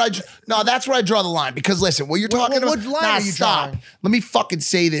 that's where I draw the line. Because listen, what you're talking about. What line are you drawing? Let me fucking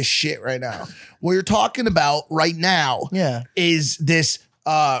say this shit right now. What you're talking about right now, is this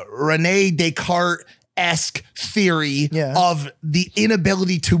Rene Descartes-esque theory of the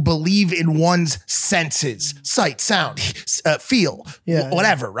inability to believe in one's senses, sight, sound, feel,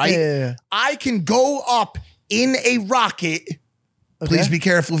 whatever, right? Yeah. I can go up in a rocket. Please be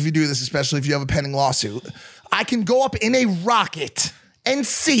careful if you do this, especially if you have a pending lawsuit. I can go up in a rocket and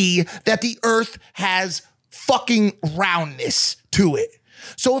see that the earth has fucking roundness to it.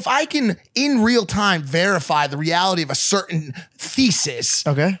 So if I can in real time verify the reality of a certain thesis,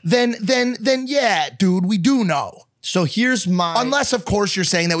 then yeah, dude, we do know. So here's my... Unless, of course, you're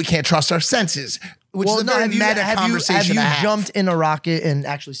saying that we can't trust our senses, which is a very meta conversation to have. Have you jumped in a rocket and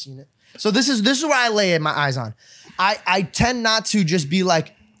actually seen it? So this is where I lay my eyes on. I tend not to just be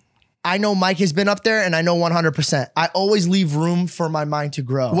like, I know Mike has been up there and I know 100%. I always leave room for my mind to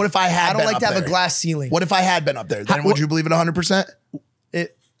grow. What if I had been up there? I don't like to have a glass ceiling. What if I had been up there? Then would you believe it 100%?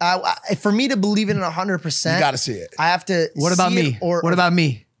 For me to believe it in 100%, you got to see it. I have to. What about me? What about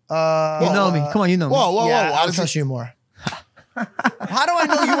me? You know me. Come on, you know me. Whoa. I'll trust you more. How do I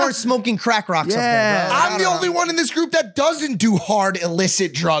know you weren't smoking crack rocks up there, bro? I'm the only one in this group that doesn't do hard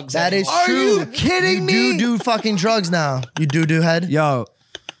illicit drugs. That is Are true. Are you kidding me? You do fucking drugs now. You do head? Yo,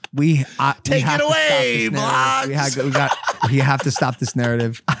 we take have it away, Blogs. We have to stop this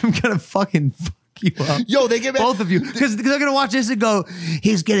narrative. I'm gonna fucking fuck you up. Yo, they get both of you because they're gonna watch this and go,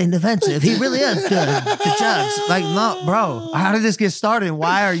 he's getting defensive. He really is good. Good jobs. Like, no, bro. How did this get started?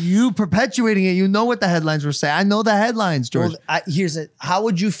 Why are you perpetuating it? You know what the headlines were saying. I know the headlines, George. Well, here's it. How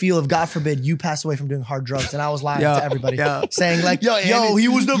would you feel if, God forbid, you passed away from doing hard drugs and I was lying to everybody, saying like, yo, he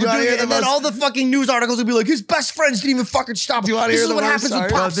was never doing it, and then all the fucking news articles would be like, his best friends didn't even fucking stop him. Do you want to hear the what worst? happens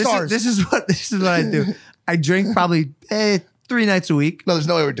with pop stars. This is what I do. I drink probably 3 nights a week. No, there's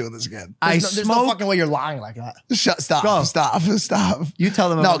no way we're doing this again. There's no fucking way you're lying like that. Stop. You tell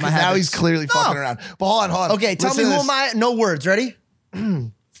them. No, because now he's clearly fucking around. But hold on. Okay, tell me who am I? No words. Ready?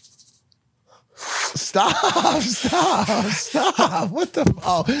 Stop. What the?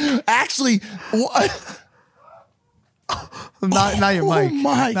 Oh, actually, what? Not your mic. Oh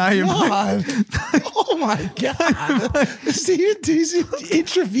my not your God. Mic. Oh my God. He's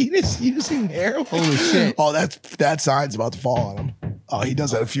intravenous using heroin. Holy shit. Oh, that sign's about to fall on him. Oh, he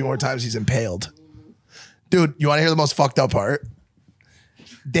does that a few more times. He's impaled. Dude, you want to hear the most fucked up part?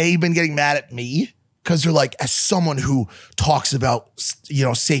 They've been getting mad at me because they're like, as someone who talks about,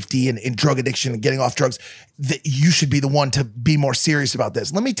 safety and drug addiction and getting off drugs, that you should be the one to be more serious about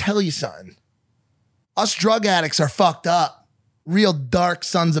this. Let me tell you something. Us drug addicts are fucked up. Real dark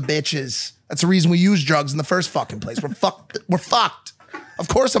sons of bitches. That's the reason we use drugs in the first fucking place. We're fucked. We're fucked. Of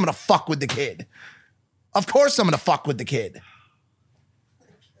course I'm gonna fuck with the kid.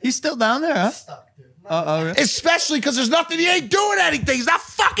 He's still down there, huh? Really? Especially because there's nothing. He ain't doing anything. He's not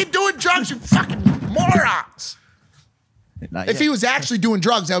fucking doing drugs, you fucking morons. If he was actually doing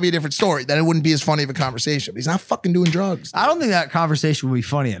drugs, that would be a different story. Then it wouldn't be as funny of a conversation. But he's not fucking doing drugs. I don't think that conversation would be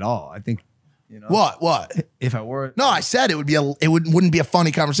funny at all. I think, What? If I were, no, I said it wouldn't be a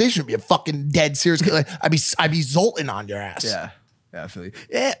funny conversation. It'd be a fucking dead serious. I'd be zolting on your ass. Yeah, I feel you.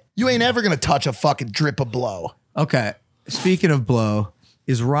 Yeah, you ain't ever gonna touch a fucking drip of blow. Okay. Speaking of blow,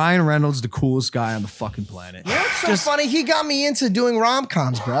 is Ryan Reynolds the coolest guy on the fucking planet? You know what's so funny? He got me into doing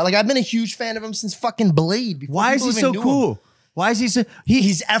rom-coms, bro. Like, I've been a huge fan of him since fucking Blade. Why is he so cool? Why is he so...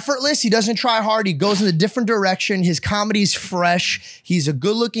 He's effortless. He doesn't try hard. He goes in a different direction. His comedy's fresh. He's a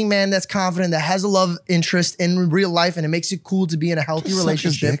good-looking man that's confident, that has a love interest in real life, and it makes it cool to be in a healthy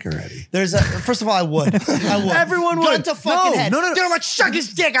relationship. Suck his dick already. First of all, I would. Everyone would. Gun to fucking head. No. They're like, suck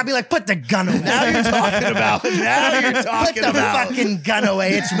his dick. I'd be like, put the gun away. Now you're talking about. Put the fucking gun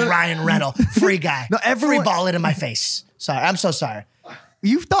away. It's Ryan Reynolds. Free guy. No, free ball it in my face. Sorry. I'm so sorry.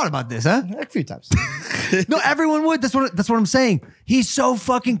 You've thought about this, huh? A few times. No, everyone would. That's what I'm saying. He's so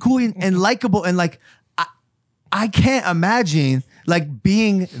fucking cool and likable, and like, I can't imagine like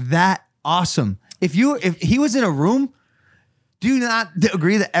being that awesome. If he was in a room, do you not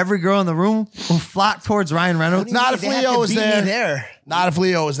agree that every girl in the room will flock towards Ryan Reynolds? Not if Leo was there. Not if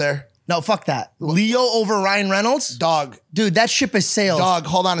Leo was there. No, fuck that. Leo over Ryan Reynolds? Dog. Dude, that ship is sailed. Dog,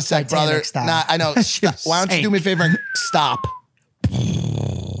 hold on a sec, brother. Nah, I know. Why don't you do me a favor and stop?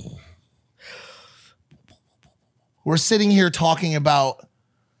 We're sitting here talking about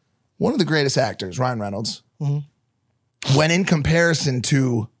one of the greatest actors, Ryan Reynolds, when in comparison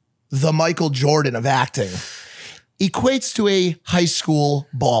to the Michael Jordan of acting, equates to a high school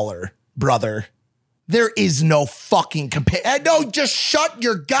baller, brother. There is no fucking compare. No, just shut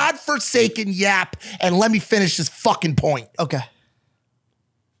your godforsaken yap and let me finish this fucking point. Okay.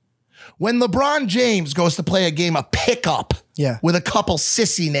 When LeBron James goes to play a game of pickup with a couple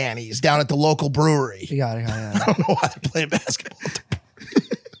sissy nannies down at the local brewery. You got it. I don't know why they're playing basketball.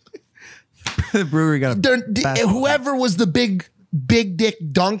 The brewery got whoever was the big dick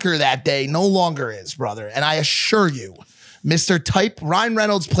dunker that day no longer is, brother. And I assure you, Mr. Type, Ryan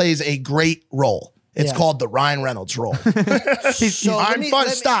Reynolds plays a great role. It's called the Ryan Reynolds role. So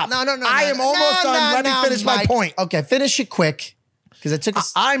Stop. No. I am almost done. Let me finish my point. Okay, finish it quick. Because it took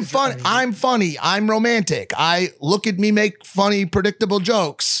us. I'm fun. I'm funny. I'm romantic. I look at me make funny, predictable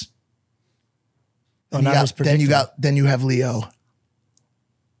jokes. Oh, not as predictable. Then you have Leo.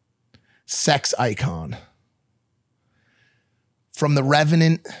 Sex icon. From The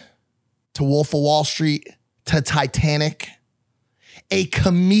Revenant to Wolf of Wall Street to Titanic. A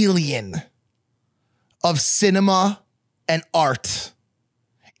chameleon of cinema and art.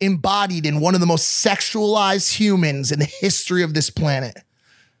 Embodied in one of the most sexualized humans in the history of this planet.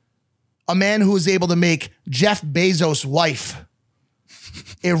 A man who was able to make Jeff Bezos' wife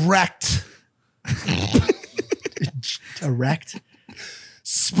erect. Erect?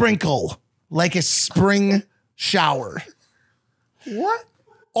 Sprinkle like a spring shower. What?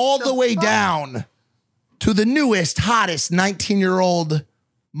 All the way down to the newest, hottest 19-year-old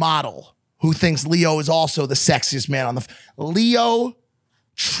model who thinks Leo is also the sexiest man on the... Leo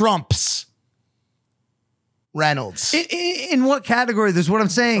trumps Reynolds. In what category? That's what I'm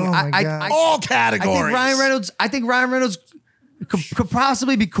saying. Oh my God. All categories. I think Ryan Reynolds could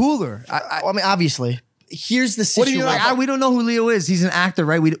possibly be cooler. I mean, obviously. Here's the What do you situation. know? We don't know who Leo is. He's an actor,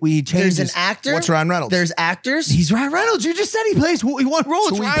 right? We changed There's an his- actor. What's Ryan Reynolds? There's actors. He's Ryan Reynolds. You just said he plays one role. It's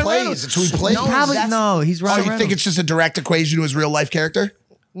who he Ryan plays. Reynolds. It's who he plays. No, probably no. He's Ryan Oh, you Reynolds. think it's just a direct equation to his real life character?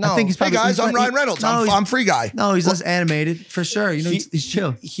 No. I think he's Hey probably, guys, he's I'm like- Ryan Reynolds. No, I'm free guy. No, he's less animated for sure. You know, he's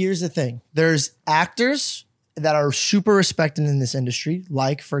chill. Here's the thing. There's actors that are super respected in this industry,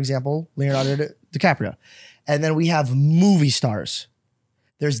 like, for example, Leonardo DiCaprio. And then we have movie stars.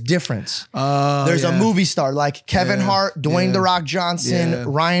 There's difference. There's a movie star like Kevin Hart, Dwayne The Rock Johnson,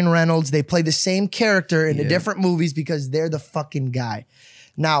 Ryan Reynolds. They play the same character in the different movies because they're the fucking guy.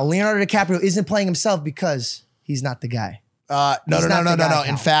 Now, Leonardo DiCaprio isn't playing himself because he's not the guy. No.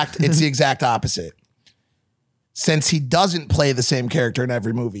 In fact, it's the exact opposite. Since he doesn't play the same character in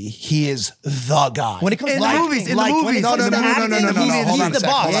every movie, he is the guy. When it comes to Like- movies, No. Hold on a he's the second.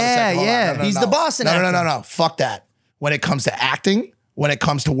 boss. No. He's the boss in acting. No. Fuck that. When it comes to acting, when it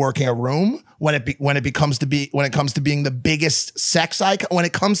comes to working a room, when it comes to being the biggest sex icon, when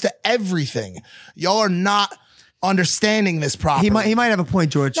it comes to everything, y'all are not understanding this properly. He might have a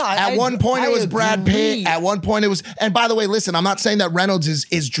point, George. No, At one point, it was Brad Pitt. At one point, it was. And by the way, listen, I'm not saying that Reynolds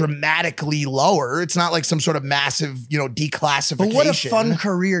is dramatically lower. It's not like some sort of massive, declassification. But what a fun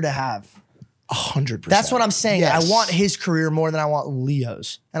career to have. 100%. That's what I'm saying. Yes. I want his career more than I want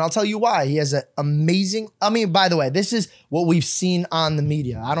Leo's. And I'll tell you why. He has an amazing... I mean, by the way, this is what we've seen on the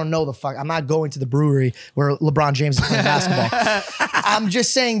media. I don't know the fuck. I'm not going to the brewery where LeBron James is playing basketball. I'm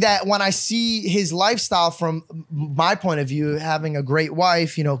just saying that when I see his lifestyle from my point of view, having a great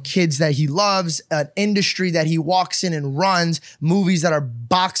wife, kids that he loves, an industry that he walks in and runs, movies that are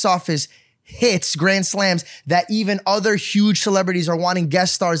box office hits, grand slams, that even other huge celebrities are wanting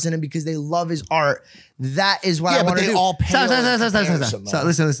guest stars in it because they love his art. That is what I want to do. all pale Stop.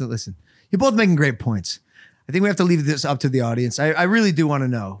 Listen. You're both making great points. I think we have to leave this up to the audience. I really do want to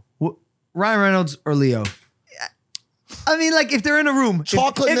know. Ryan Reynolds or Leo? I mean, like, if they're in a room.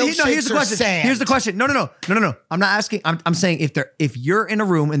 Chocolate milkshakes here's the or question. sand? Here's the question. No. I'm not asking. I'm saying if you're in a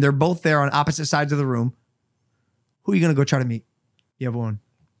room and they're both there on opposite sides of the room, who are you going to go try to meet? You have one.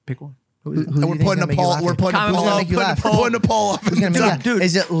 Pick one. And we're putting a poll. We're putting a poll up. Dude,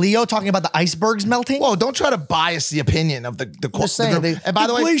 is it Leo talking about the icebergs melting? Whoa! Don't try to bias the opinion of the saying, and by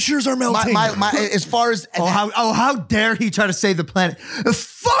the way, glaciers are melting. As far as how dare he try to save the planet?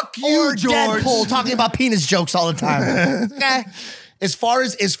 Fuck you, or George. Deadpool talking about penis jokes all the time. Okay. As far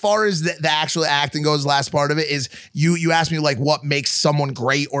as the actual acting goes, last part of it is you asked me like what makes someone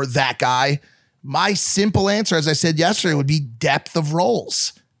great or that guy. My simple answer, as I said yesterday, would be depth of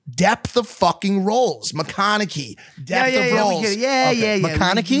roles. Depth of fucking roles. McConaughey. Depth of roles. Yeah.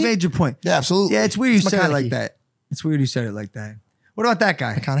 McConaughey? You made your point. Yeah, absolutely. Yeah, it's weird you said it McConaughey. like that. It's weird you said it like that. What about that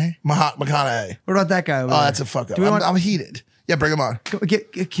guy? McConaughey? McConaughey. What about that guy? Oh, that's a fuck up. I'm heated. Yeah, bring him on.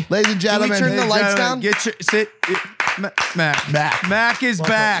 Get. Ladies and gentlemen. turn the lights down? Sit. Mac is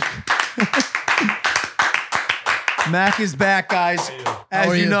back. Mac is back, guys.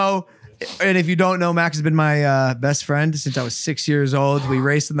 As you know, and if you don't know, Mac has been my best friend since I was 6 years old. We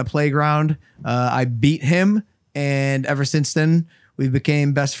raced in the playground. I beat him, and ever since then, we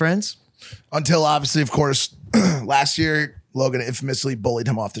became best friends. Until obviously, of course, last year, Logan infamously bullied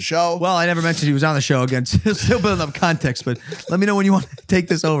him off the show. Well, I never mentioned he was on the show again. Still building up context, but let me know when you want to take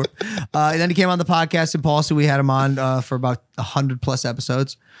this over. And then he came on the podcast in Paul, so we had him on for about 100+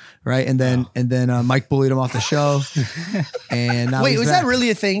 episodes, right? And then Mike bullied him off the show. And now Wait, he's was back. that really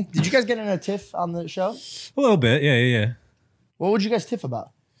a thing? Did you guys get in a tiff on the show? A little bit, yeah. What would you guys tiff about?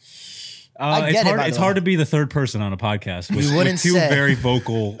 I get It's hard to be the third person on a podcast with two very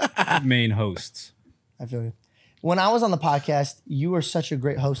vocal main hosts. I feel you. when I was on the podcast, you were such a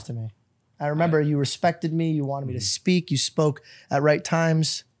great host to me. I remember you respected me. You wanted me to speak. You spoke at right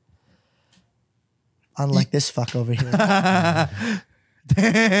times. Unlike this fuck over here.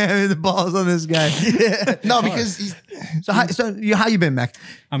 Damn, the balls on this guy. No, because he's... how you been, Mac?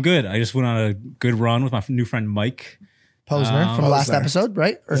 I'm good. I just went on a good run with my new friend Mike Posner from the last episode,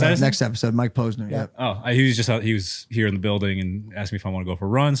 right? Or next episode, Mike Posner. Yeah. He was just out. He was here in the building and asked me if I want to go for a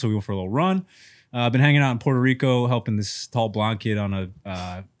run. So we went for a little run. I've been hanging out in Puerto Rico, helping this tall blonde kid on an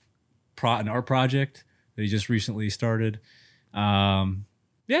art project that he just recently started. Living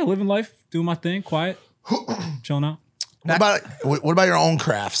life, doing my thing, quiet, chilling out. What about your own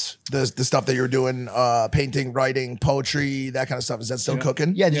crafts? The stuff that you're doing, painting, writing, poetry, that kind of stuff. Is that still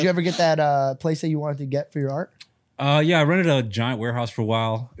cooking? Yeah. Did you ever get that place that you wanted to get for your art? I rented a giant warehouse for a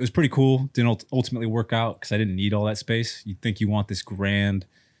while. It was pretty cool. Didn't ultimately work out because I didn't need all that space. You think you want this grand,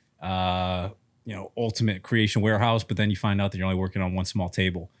 ultimate creation warehouse, but then you find out that you're only working on one small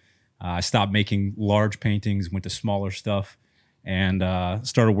table. I stopped making large paintings, went to smaller stuff, and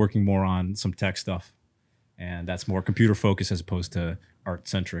started working more on some tech stuff. And that's more computer focused as opposed to art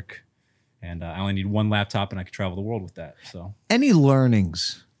centric. And I only need one laptop and I could travel the world with that. So, any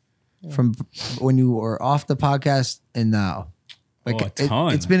learnings from when you were off the podcast and now? Like a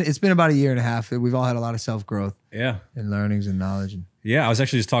ton. It's been about a year and a half. We've all had a lot of self growth. Yeah. And learnings and knowledge. Yeah, I was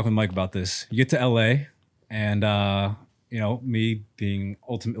actually just talking with Mike about this. You get to LA and me being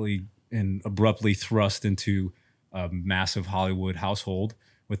ultimately and abruptly thrust into a massive Hollywood household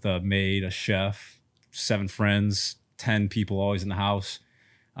with a maid, a chef, 7 friends, 10 people always in the house.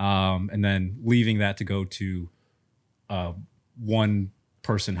 And then leaving that to go to a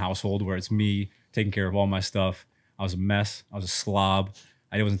 1-person household where it's me taking care of all my stuff. I was a mess. I was a slob.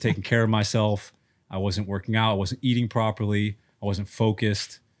 I wasn't taking care of myself. I wasn't working out. I wasn't eating properly. I wasn't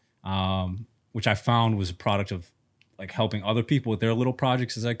focused, which I found was a product of like helping other people with their little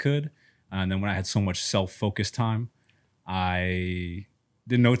projects as I could. And then when I had so much self-focused time, I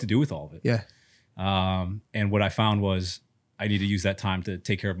didn't know what to do with all of it. Yeah. And what I found was I need to use that time to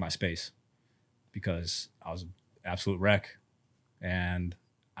take care of my space because I was an absolute wreck and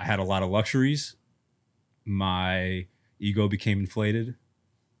I had a lot of luxuries. My ego became inflated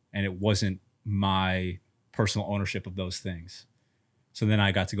and it wasn't my personal ownership of those things. So then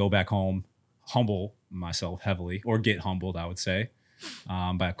I got to go back home, humble myself heavily, or get humbled, I would say,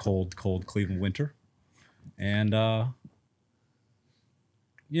 by a cold Cleveland winter. And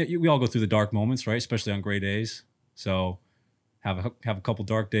we all go through the dark moments, right? Especially on gray days. So have a couple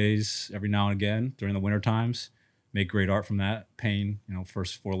dark days every now and again during the winter times. Make great art from that. Pain,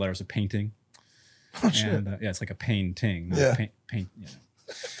 first 4 letters of painting. Oh, shit. And it's like a painting. Yeah. Paint.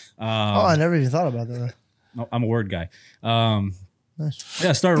 I never even thought about that. No, I'm a word guy. Nice. Yeah,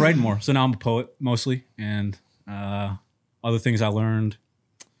 I started writing more. So now I'm a poet mostly. And other things I learned,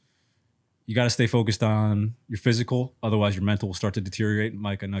 you got to stay focused on your physical. Otherwise, your mental will start to deteriorate.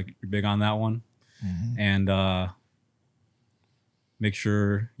 Mike, I know you're big on that one. Mm-hmm. And make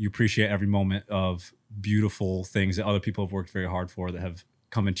sure you appreciate every moment of beautiful things that other people have worked very hard for that have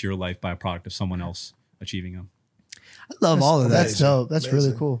come into your life by a product of someone else achieving them. I love all of that. That's dope. That's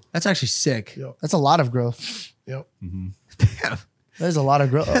really cool. That's actually sick. Yep. That's a lot of growth. Yep. Mm-hmm. Damn. There's a lot of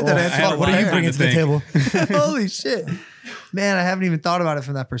growth. What are you bringing to the table? Holy shit. Man, I haven't even thought about it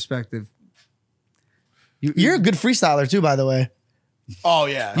from that perspective. You're a good freestyler too, by the way. Oh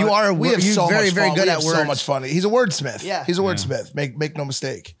yeah, you are. We have so very, much very fun. good We at have words. so much fun. He's a wordsmith. Yeah, he's a wordsmith. Make no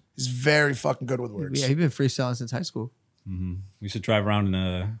mistake. He's very fucking good with words. Yeah, he's been freestyling since high school. Mm-hmm. We should drive around in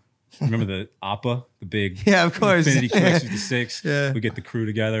a. Remember the Appa, the big yeah, of course, Infinity QX56. Yeah, we get the crew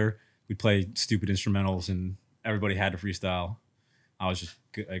together. We play stupid instrumentals, and everybody had to freestyle.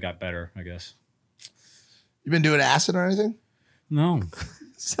 I got better, I guess. You been doing acid or anything? No,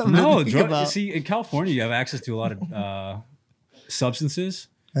 no. You see, in California, you have access to a lot of I substances.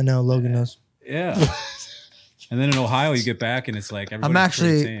 know Logan knows. Yeah. And then in Ohio, you get back and it's like I'm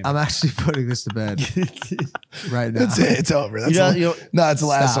actually putting this to bed right now. That's it. It's over. That's no, it's the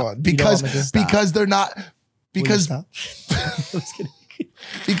last one because they're not because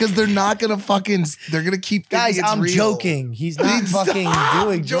because they're not gonna fucking they're gonna keep guys. It's I'm real. joking. He's not fucking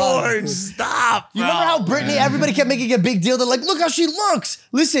doing George. drugs. Stop. You remember how Britney? Everybody kept making a big deal. They're like, look how she looks.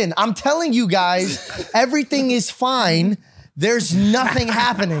 Listen, I'm telling you guys, everything is fine. There's nothing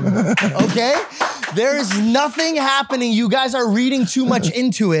happening. Okay? There's nothing happening. You guys are reading too much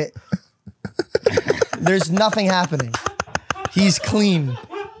into it. There's nothing happening. He's clean.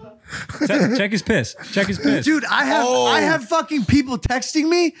 Check his piss. Check his piss. Dude, I have fucking people texting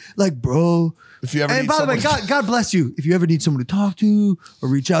me like, bro, If you ever And need by the way, someone- God bless you. If you ever need someone to talk to or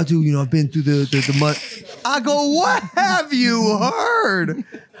reach out to, I've been through the mud. I go, what have you heard?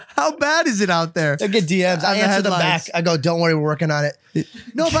 How bad is it out there? I get DMs. I answer them back. I go, don't worry, we're working on it.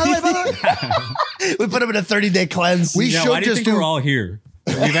 No, by the way, we put them in a 30-day cleanse. Why do you think we're all here?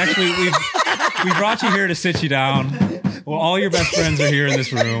 We brought you here to sit you down. Well, all your best friends are here in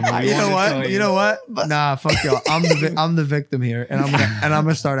this room. You know what? You know what? Nah, fuck y'all. I'm the victim here, and I'm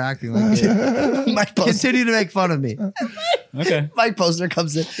gonna start acting like it. Mike Continue to make fun of me. Okay. Mike Posner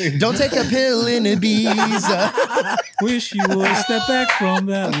comes in. Don't take a pill in Ibiza. Wish you would step back from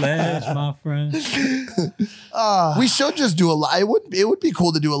that ledge, my friend. We should just do a live. It would be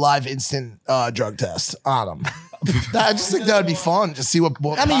cool to do a live instant drug test on them. I just think that would be fun. Just see what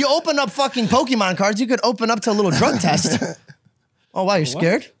I mean, you open up fucking Pokemon cards. You could open up to a little drug test. Oh, wow, you're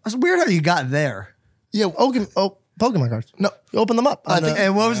scared? That's weird how you got there. Yeah. Pokemon cards. No, you open them up.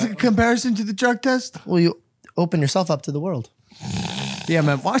 And what was the comparison to the drug test? Well, you open yourself up to the world. Yeah,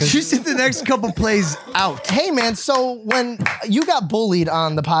 man. Why don't you sit the next couple plays out? Hey, man. So when you got bullied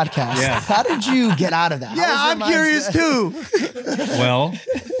on the podcast, how did you get out of that? Yeah, I'm curious too. Well,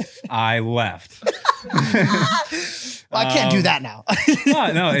 I left. Well, I can't do that now.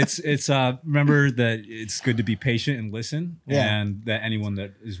 No, it's remember that it's good to be patient and listen, and that anyone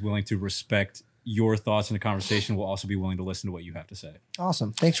that is willing to respect your thoughts in a conversation will also be willing to listen to what you have to say.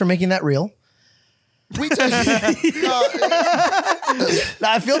 Awesome. Thanks for making that real. We tell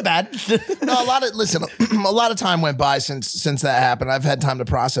I feel bad. No, a lot of time went by since that happened. I've had time to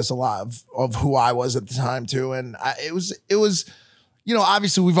process a lot of who I was at the time too, and it was.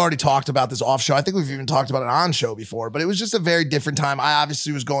 Obviously we've already talked about this off show. I think we've even talked about it on show before, but it was just a very different time. I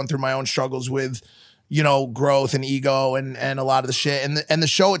obviously was going through my own struggles with, growth and ego and a lot of the shit. And the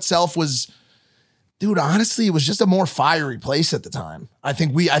show itself was, dude, honestly, it was just a more fiery place at the time. I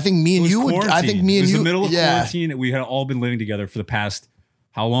think me and you, It was the middle of yeah. quarantine. We had all been living together for the past,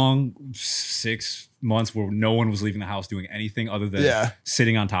 how long? 6 months, where no one was leaving the house doing anything other than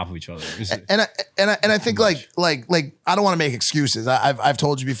sitting on top of each other. And I think like I don't want to make excuses. I've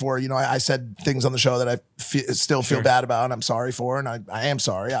told you before. I said things on the show that I still feel bad about, and I'm sorry for, and I am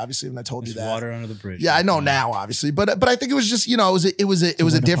sorry, obviously, when I told you that. Water under the bridge. Yeah, I know now, obviously, but I think it was just it was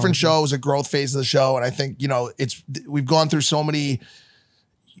a different show. It was a growth phase of the show, and I think we've gone through so many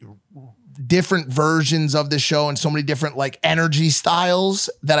different versions of the show and so many different energy styles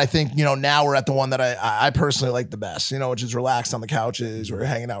that I think now we're at the one that I personally like the best, which is relaxed on the couches, we're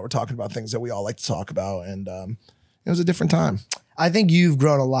hanging out, we're talking about things that we all like to talk about, and it was a different time. I think you've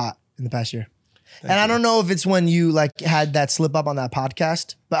grown a lot in the past year. I don't know if it's when you had that slip up on that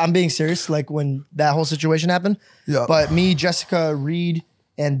podcast, but I'm being serious, when that whole situation happened. Yeah. But me, Jessica, Reed,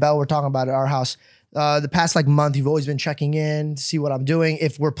 and Belle were talking about it at our house. The past month, you've always been checking in to see what I'm doing,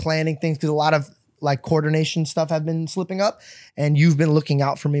 if we're planning things, because a lot of coordination stuff have been slipping up, and you've been looking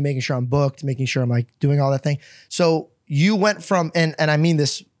out for me, making sure I'm booked, making sure I'm doing all that thing. So you went from, and I mean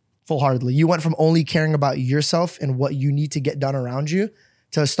this full-heartedly, you went from only caring about yourself and what you need to get done around you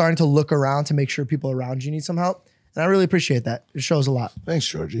to starting to look around to make sure people around you need some help. And I really appreciate that. It shows a lot. Thanks,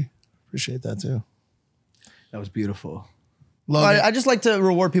 Georgie. Appreciate that too. That was beautiful. I just like to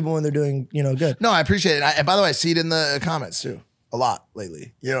reward people when they're doing, good. No, I appreciate it. And by the way, I see it in the comments too, a lot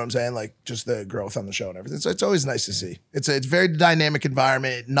lately. You know what I'm saying? Just the growth on the show and everything. So it's always nice to see. It's a very dynamic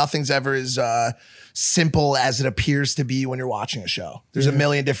environment. Nothing's ever as simple as it appears to be when you're watching a show. There's a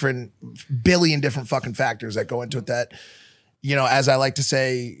billion different fucking factors that go into it that, as I like to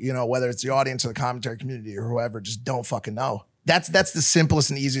say, whether it's the audience or the commentary community or whoever, just don't fucking know. That's the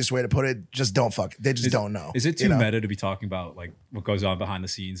simplest and easiest way to put it. Just don't they just don't know. Is it too meta to be talking about what goes on behind the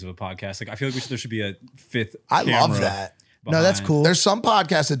scenes of a podcast? I feel like there should be a fifth. I love that. No, that's cool. There's some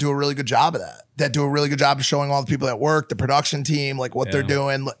podcasts that do a really good job of that. That do a really good job of showing all the people that work, the production team, what they're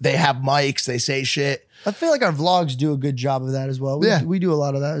doing. They have mics. They say shit. I feel like our vlogs do a good job of that as well. We do a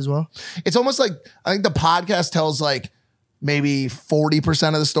lot of that as well. It's almost I think the podcast tells maybe 40%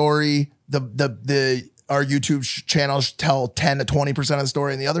 of the story. Our YouTube channels tell 10 to 20% of the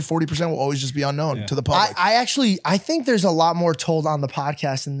story, and the other 40% will always just be unknown to the public. I think there's a lot more told on the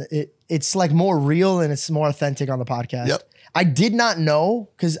podcast, and it's more real and it's more authentic on the podcast. Yep. I did not know,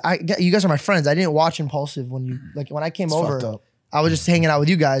 because you guys are my friends. I didn't watch Impulsive when when I came over. I was just hanging out with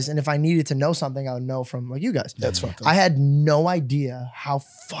you guys, and if I needed to know something, I would know from you guys. That's fucked up. I had no idea how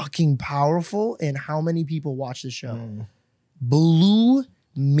fucking powerful and how many people watch the show. Blew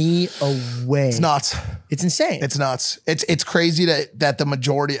me away. It's nuts. It's insane. It's nuts. It's crazy that the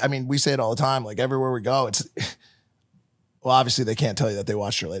majority, we say it all the time, everywhere we go, well, obviously they can't tell you that they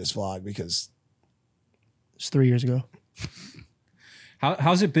watched your latest vlog because it's 3 years ago.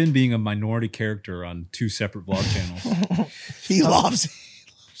 How's it been being a minority character on 2 separate vlog channels? He loves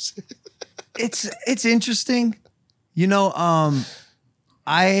it. It's interesting. You know,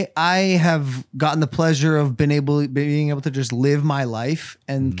 I have gotten the pleasure of being able to just live my life,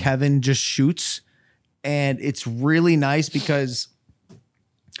 and Kevin just shoots, and it's really nice because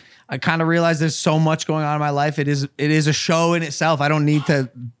I kind of realize there's so much going on in my life. It is a show in itself. I don't need to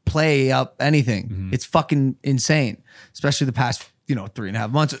play up anything. It's fucking insane, especially the past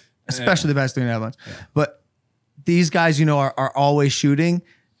 3.5 months, especially the past 3.5 months. Yeah. But these guys, are always shooting,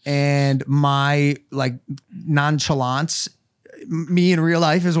 and my like nonchalance, me in real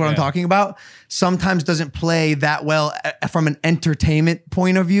life is what I'm talking about, sometimes doesn't play that well from an entertainment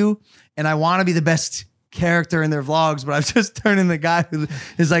point of view. And I want to be the best character in their vlogs, but I've just turned in the guy who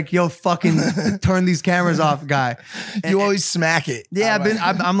is like, yo, fucking turn these cameras off guy. And, you always smack it. Yeah,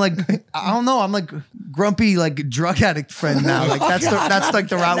 I'm like, I don't know, I'm like grumpy, like drug addict friend now. Like that's like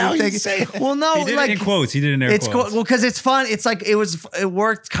the route we take. Well, no, he did like it in quotes. He did it in air quotes. Cool. Well, because it's fun. It's like it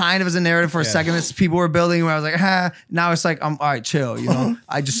worked kind of as a narrative for a second. It's people were building where I was like, now it's like, I'm all right, chill.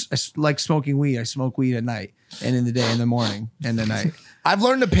 I like smoking weed. I smoke weed at night and in the day, in the morning, and the night. I've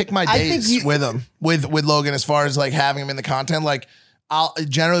learned to pick my days with him, with Logan, as far as like having him in the content. Like, I'll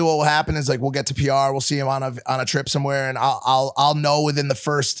generally what will happen is like we'll get to PR, we'll see him on a trip somewhere, and I'll know within the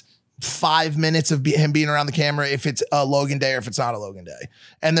first 5 minutes of him being around the camera if it's a Logan day or if it's not a Logan day.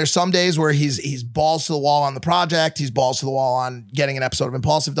 And there's some days where he's balls to the wall on the project, he's balls to the wall on getting an episode of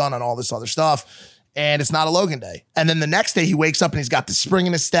Impulsive done, on all this other stuff. And it's not a Logan day. And then the next day he wakes up and he's got the spring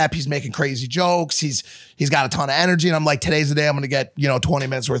in his step. He's making crazy jokes. He's got a ton of energy. And I'm like, today's the day I'm going to get, 20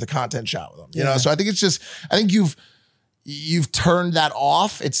 minutes worth of content shot with him. You know? So I think you've turned that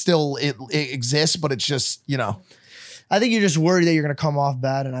off. It still, it exists, but it's just, I think you're just worried that you're going to come off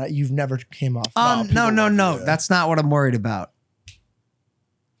bad, and you've never came off. No. That's not what I'm worried about.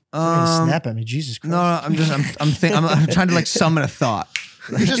 Snap at me, Jesus Christ. No, I'm trying to like summon a thought.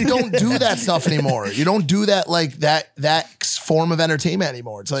 You just don't do that stuff anymore. You don't do that like that form of entertainment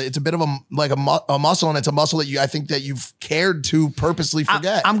anymore. It's a bit of a muscle, and it's a muscle that I think that you've cared to purposely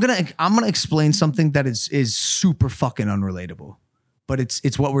forget. I'm gonna explain something that is super fucking unrelatable, but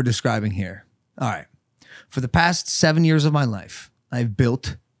it's what we're describing here. All right, for the past 7 years of my life, I've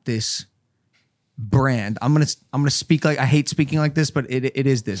built this brand. I'm gonna speak like, I hate speaking like this, but it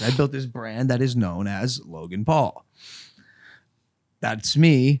is this. I built this brand that is known as Logan Paul. That's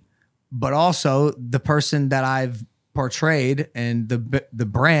me, but also the person that I've portrayed, and the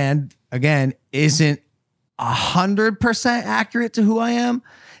brand again isn't 100% accurate to who I am.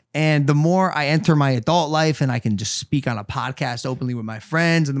 And the more I enter my adult life and I can just speak on a podcast openly with my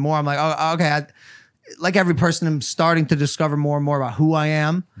friends, and the more I'm like, oh, okay, like every person, I'm starting to discover more and more about who I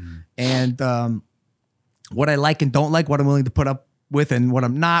am, and what I like and don't like, what I'm willing to put up with and what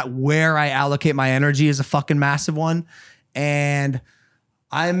I'm not, where I allocate my energy is a fucking massive one. And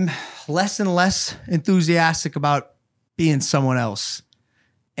I'm less and less enthusiastic about being someone else.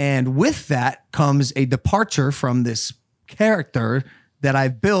 And with that comes a departure from this character that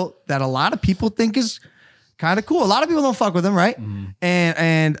I've built that a lot of people think is kind of cool. A lot of people don't fuck with him, right?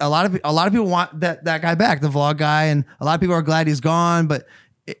 And a lot of people want that guy back, the vlog guy, and a lot of people are glad he's gone. But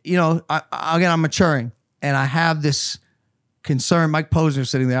I'm maturing, and I have this concern. Mike Posner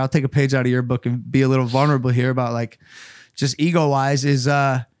sitting there. I'll take a page out of your book and be a little vulnerable here about like, just ego-wise, is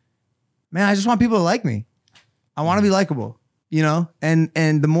man, I just want people to like me. I want to be likable, and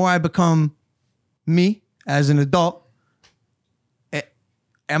the more I become me as an adult,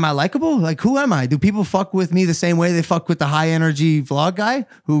 am I likable? Like, who am I? Do people fuck with me the same way they fuck with the high energy vlog guy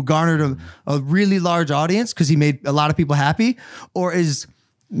who garnered a really large audience because he made a lot of people happy? Or is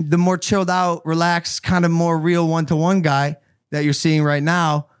the more chilled out, relaxed, kind of more real one-to-one guy that you're seeing right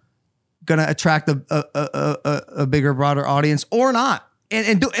now gonna attract a bigger, broader audience, or not?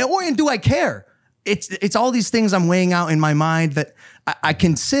 And do I care? It's all these things I'm weighing out in my mind that I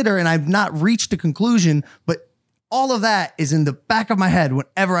consider, and I've not reached a conclusion, but all of that is in the back of my head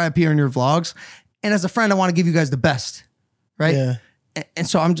whenever I appear in your vlogs. And as a friend, I want to give you guys the best, right? Yeah. And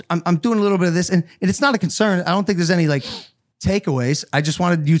so I'm doing a little bit of this, and it's not a concern. I don't think there's any like takeaways. I just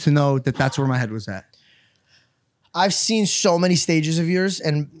wanted you to know that that's where my head was at. I've seen so many stages of yours,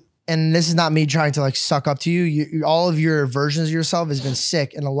 and this is not me trying to like suck up to you. All of your versions of yourself has been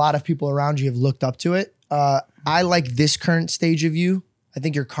sick, and a lot of people around you have looked up to it. I like this current stage of you. I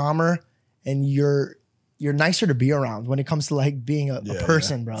think you're calmer, and you're nicer to be around when it comes to like being a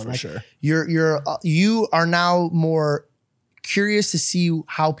person, bro. Like sure. You are now more curious to see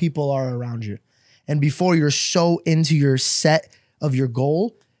how people are around you. And before, you're so into your set of your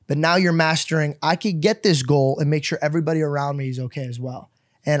goal, but now you're mastering, I could get this goal and make sure everybody around me is okay as well.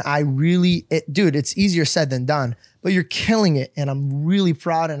 And I really, dude, it's easier said than done, but you're killing it. And I'm really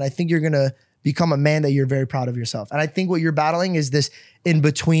proud. And I think you're going to become a man that you're very proud of yourself. And I think what you're battling is this in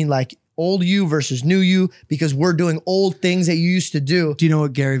between, like old you versus new you, because we're doing old things that you used to do. Do you know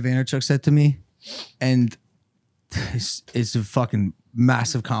what Gary Vaynerchuk said to me? And it's a fucking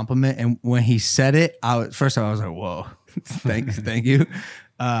massive compliment. And when he said it, first of all, I was like, whoa, thank you.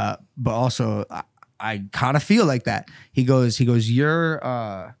 But also, I kind of feel like that. He goes, you're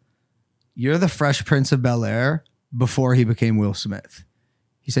the Fresh Prince of Bel-Air before he became Will Smith.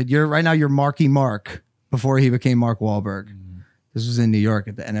 He said, right now you're Marky Mark before he became Mark Wahlberg. This was in New York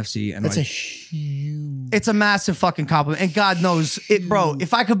at the NFC. And it's a massive fucking compliment. And God knows it, bro.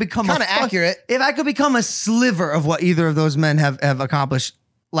 If I could become kind of accurate, if I could become a sliver of what either of those men have accomplished,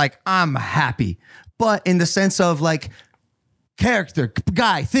 like I'm happy. But in the sense of like, character,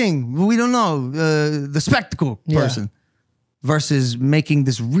 guy, thing, we don't know, the spectacle person versus making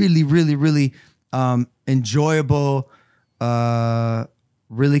this really, really, really enjoyable,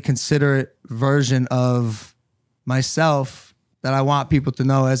 really considerate version of myself that I want people to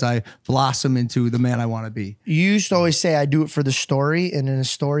know as I blossom into the man I want to be. You used to always say, I do it for the story. And in a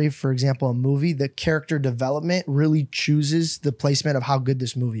story, for example, a movie, the character development really chooses the placement of how good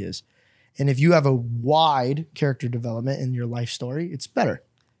this movie is. And if you have a wide character development in your life story, it's better.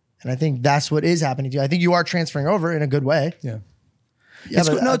 And I think that's what is happening to you. I think you are transferring over in a good way. Yeah. It's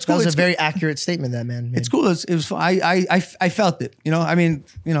cool. No, it's cool. That was It's a very accurate statement that man made. It's cool. It was. I felt it. You know. I mean.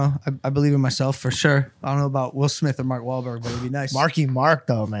 You know. I believe in myself for sure. I don't know about Will Smith or Mark Wahlberg, but it'd be nice. Marky Mark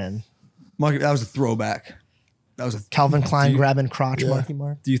though, man. Marky, that was a throwback. That was a Calvin Klein grabbing crotch. Marky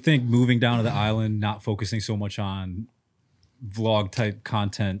Mark. Do you think moving down to the island, not focusing so much on vlog type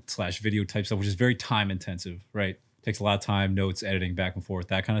content / video type stuff, which is very time intensive, right? Takes a lot of time, notes, editing, back and forth,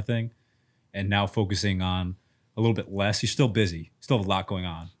 that kind of thing. And now focusing on a little bit less. You're still busy, still have a lot going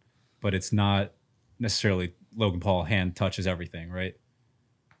on, but it's not necessarily Logan Paul hand touches everything, right?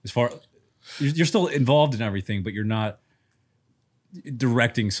 As far you're still involved in everything, but you're not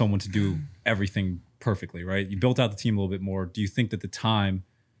directing someone to do everything perfectly, right? You built out the team a little bit more. Do you think that the time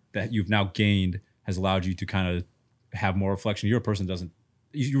that you've now gained has allowed you to kind of have more reflection? You're a person that doesn't,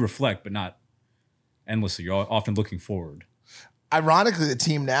 you reflect, but not endlessly. You're often looking forward. Ironically, the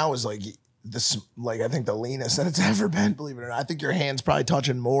team now is like this, like I think the leanest that it's ever been, believe it or not. I think your hand's probably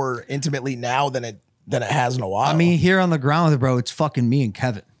touching more intimately now than it has in a while. I mean, here on the ground, bro, it's fucking me and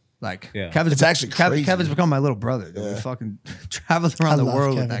Kevin. Like, It's actually crazy. Kevin's become my little brother. Dude. We fucking traveled around the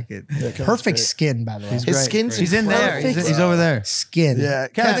world with that kid. Perfect skin, by the way. His skin's he's in there. He's over there. Skin. Yeah,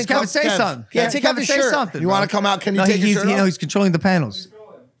 Kevin, say something. Yeah, take off your shirt. Something. You want to come out? Can you take your shirt off? He's controlling the panels.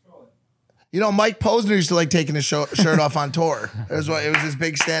 You know, Mike Posner used to like taking his shirt off on tour. It was his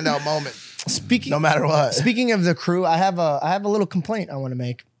big standout moment. No matter what. Speaking of the crew, I have a little complaint I want to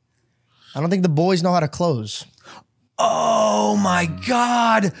make. I don't think the boys know how to close. Oh my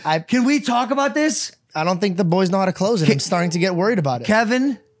God. Can we talk about this? I don't think the boys know how to close it. I'm starting to get worried about it.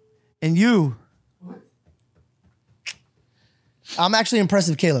 Kevin and you. I'm actually impressed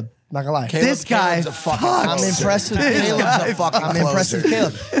with Caleb. Not gonna lie. This guy. I'm impressed with Caleb. I'm impressed with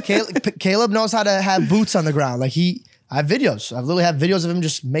Caleb. Caleb knows how to have boots on the ground. Like I have videos. I've literally had videos of him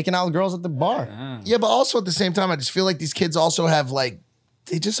just making out with girls at the bar. Yeah, but also at the same time, I just feel like these kids also have like,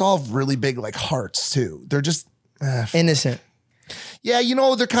 they just all have really big like hearts too. They're just innocent. Yeah, you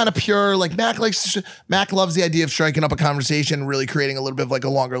know, they're kind of pure. Like Mac Mac loves the idea of striking up a conversation, really creating a little bit of like a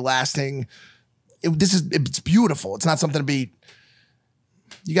longer lasting. It's beautiful. It's not something to be.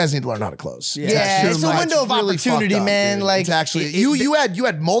 You guys need to learn how to close. Yeah, it's a window of opportunity, man. Dude. Like it's actually you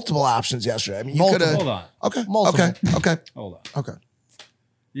had multiple options yesterday. I mean, you could have. Hold on. Okay. Multiple. Okay. Hold on. Okay.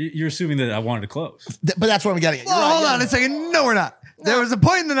 You're assuming that I wanted to close. But that's what I'm getting at. You're Hold on a second. No, we're not. There was a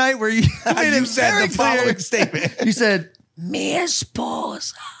point in the night where you made you it said very the following clear. statement. You said, "Mi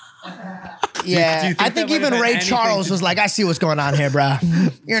esposa." Yeah, do you think I that think might even have had Ray anything Charles to- was like, "I see what's going on here, bro.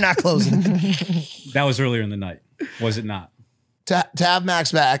 You're not closing." That was earlier in the night, was it not? To have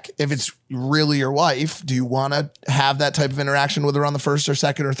Max back, if it's really your wife, do you want to have that type of interaction with her on the first or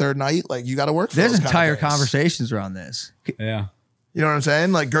second or third night? Like you got to work for There's those kind of entire things. conversations around this. Yeah. You know what I'm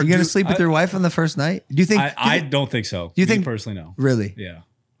saying? Like, You gonna sleep with your wife on the first night? Do you think? I don't think so. Do you Me think personally? No. Really? Yeah,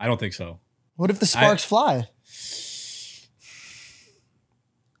 I don't think so. What if the sparks fly?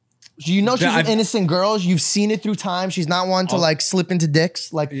 You know she's That an innocent girl. You've seen it through time. She's not one to like slip into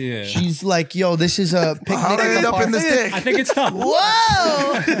dicks. Like she's like, yo, this is a picnic. How did I end up in this dick? I think it's tough.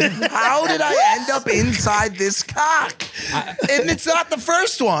 Whoa! How did I end up inside this cock? And it's not the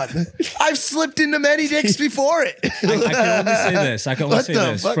first one. I've slipped into many dicks before it. I can only say this. I can only What say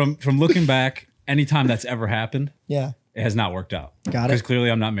the this. fuck? From looking back, anytime that's ever happened, Yeah. it has not worked out. Got it. Because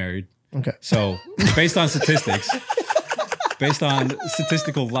clearly I'm not married. Okay. So based on statistics, based on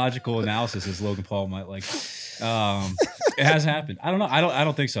statistical logical analysis, as Logan Paul might like, it has happened. I don't know. I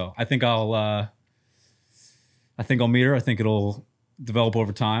don't think so. I think I'll meet her. I think it'll develop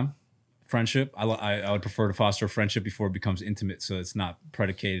over time. Friendship. I would prefer to foster a friendship before it becomes intimate, so it's not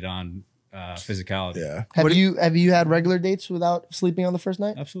predicated on physicality. Yeah. Have you had regular dates without sleeping on the first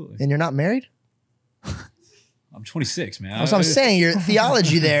night? Absolutely. And you're not married? I'm 26, man. That's what I'm saying. Your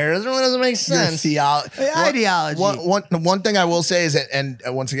theology there doesn't make sense. Ideology. One thing I will say is, and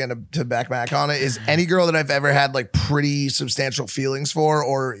once again to back on it, is any girl that I've ever had like pretty substantial feelings for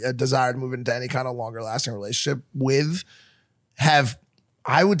or a desire to move into any kind of longer lasting relationship with have,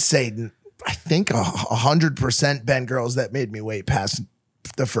 I would say, I think 100% been girls that made me wait past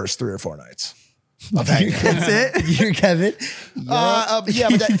the first 3 or 4 nights. That's it. You're Kevin. But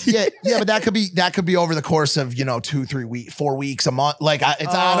that could be over the course of 2, 3 weeks, 4 weeks, a month. Like I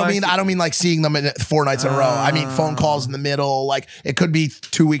don't mean like seeing them 4 nights in a row. I mean phone calls in the middle. Like it could be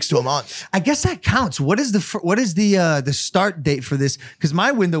 2 weeks to a month. I guess that counts. What is the start date for this? Because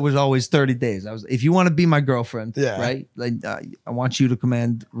my window was always 30 days. If you want to be my girlfriend, right? Like I want you to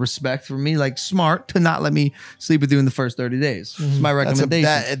command respect for me. Like smart to not let me sleep with you in the first 30 days. It's my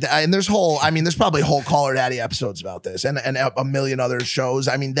recommendation. And there's probably whole Caller Daddy episodes about this and a million other shows.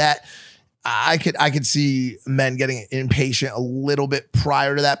 I mean that I could see men getting impatient a little bit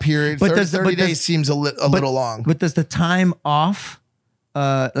prior to that period. But 30 days seems a little long. But does the time off,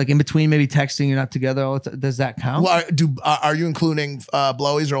 like in between maybe texting, you're not together all the time, does that count? Well, are you including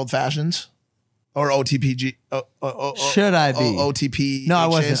blowies or old fashions or OTPG? Should I be OTP? No, I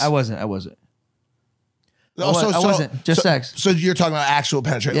wasn't. I wasn't. Just sex. So you're talking about actual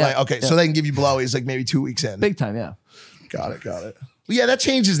penetration. Yeah, So they can give you blowies like maybe 2 weeks in. Big time, yeah. Got it. Well, yeah, that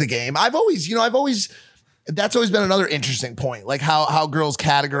changes the game. That's always been another interesting point. Like how girls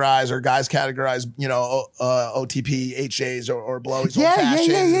categorize or guys categorize, OTP, HJs or blowies.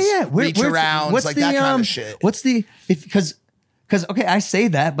 Yeah. Reach arounds, like that kind of shit. Because okay, I say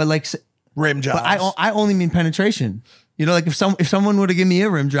that, but like rim jobs. But I only mean penetration. Like if someone were to give me a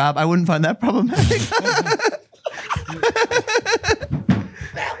rim job, I wouldn't find that problematic.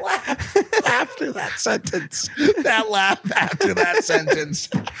 That laugh after that sentence.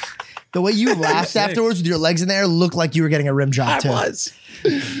 The way you laughed afterwards with your legs in the air looked like you were getting a rim job too. I was.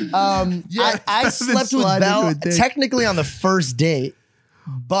 I slept with Belle technically on the first date,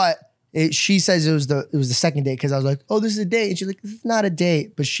 but she says it was the second date because I was like, oh, this is a date. And she's like, this is not a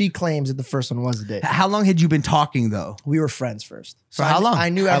date. But she claims that the first one was a date. How long had you been talking though? We were friends first. For how long? I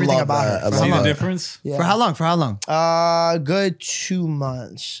knew everything about her. See the difference? Yeah. For how long? Good 2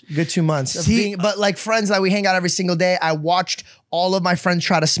 months. But like friends, like we hang out every single day. I watched all of my friends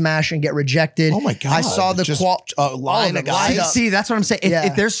try to smash and get rejected. Oh my God. I saw the line of guys. See, that's what I'm saying.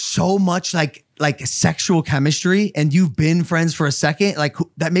 If there's so much like sexual chemistry and you've been friends for a second, like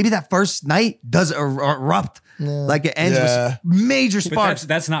that, maybe that first night does erupt. Like it ends with major sparks. But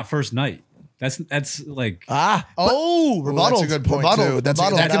that's not first night. That's like rebuttal. That's a good point too.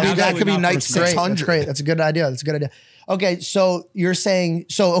 That could be night 600. That's great. That's a good idea. Okay, so you're saying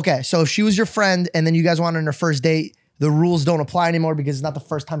so if she was your friend and then you guys went on her first date, the rules don't apply anymore because it's not the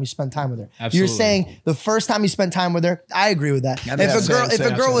first time you spend time with her. Absolutely. You're saying the first time you spend time with her, I agree with that. If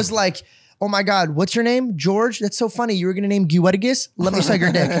a girl was like, oh my God, what's your name? George? That's so funny. You were gonna name Guedegus? Let me suck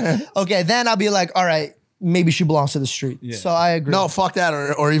your dick. Okay, then I'll be like, all right, maybe she belongs to the street. Yeah. So I agree. No, fuck that,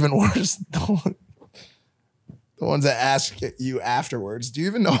 or even worse, the ones that ask you afterwards, do you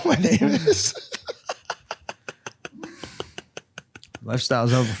even know what my name is?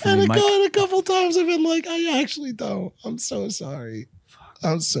 Lifestyle's over for me, Mike. And a couple times I've been like, I actually don't. I'm so sorry.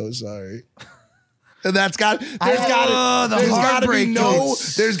 And there's got to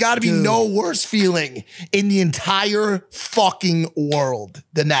be no worse feeling in the entire fucking world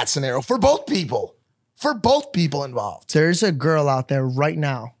than that scenario for both people involved. There's a girl out there right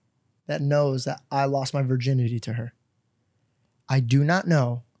now that knows that I lost my virginity to her. I do not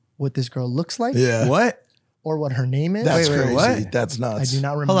know what this girl looks like. Yeah. What? Or what her name is. That's crazy. What? That's nuts. I do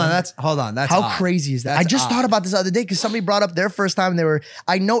not remember. Hold on. That's how odd. crazy is that? That's I just odd. thought about this the other day because somebody brought up their first time.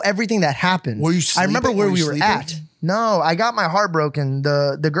 I know everything that happened. Were you I remember sleeping? where Were we you were sleeping? at. No, I got my heart broken.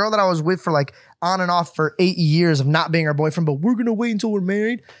 The girl that I was with for like on and off for 8 years of not being our boyfriend, but we're gonna wait until we're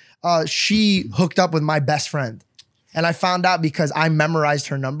married. She hooked up with my best friend. And I found out because I memorized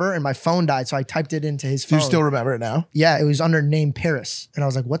her number and my phone died. So I typed it into his phone. Do you still remember it now? Yeah, it was under name Paris. And I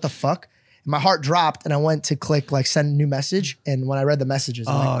was like, what the fuck? And my heart dropped and I went to click like send a new message. And when I read the messages,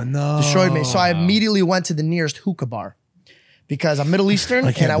 it destroyed me. So I immediately went to the nearest hookah bar because I'm Middle Eastern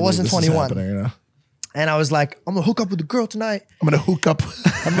and I wasn't 21. And I was like, I'm gonna hook up with a girl tonight. I'm gonna hook up.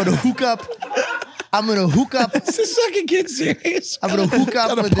 I'm gonna hook up. I'm gonna hook up. Is this fucking kid serious? I'm gonna hook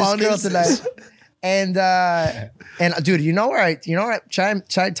up with this girl tonight. And dude, you know where I should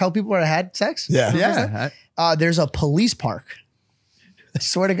I tell people where I had sex? Yeah. There's a police park. I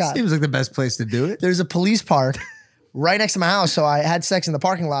swear to God. Seems like the best place to do it. There's a police park right next to my house. So I had sex in the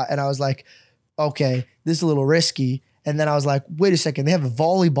parking lot and I was like, okay, this is a little risky. And then I was like, wait a second, they have a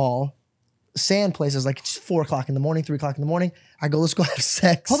volleyball sand place. I was like, it's 4 o'clock in the morning, 3 o'clock in the morning. I go, let's go have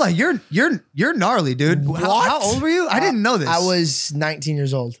sex. Hold on, you're gnarly, dude. How old were you? I didn't know this. I was 19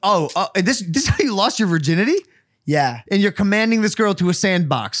 years old. Oh, this is how you lost your virginity? Yeah. And you're commanding this girl to a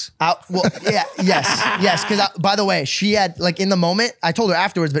sandbox. Yes. Because by the way, she had like in the moment, I told her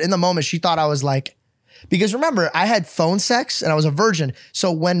afterwards, but in the moment she thought I was like, because remember, I had phone sex and I was a virgin.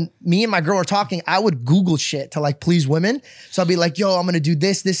 So when me and my girl were talking, I would Google shit to like please women. So I'd be like, yo, I'm going to do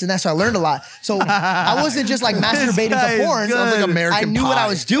this, this, and that. So I learned a lot. So I wasn't just like masturbating to porn. Sounds like American I knew Pie. what I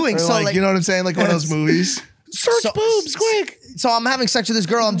was doing. Or So like, you know what I'm saying? Like one of those movies. Search boobs, quick. So I'm having sex with this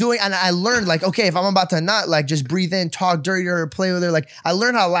girl I'm doing, and I learned like, okay, if I'm about to not like just breathe in, talk dirty to her, play with her, like I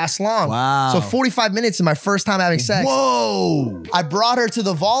learned how to last long. Wow. So 45 minutes is my first time having sex. Whoa. I brought her to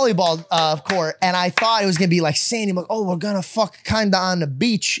the volleyball court, and I thought it was gonna be like sandy. I'm like, oh, we're gonna fuck kinda on the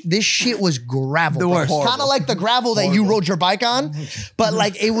beach. This shit was gravel. The worst. Kind of like the gravel that you rode your bike on, but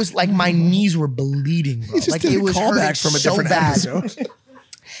like it was like my knees were bleeding, bro. Like it was hurting from a so different bad. episode.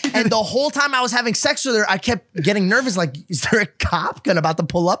 And the whole time I was having sex with her, I kept getting nervous. Like, is there a cop about to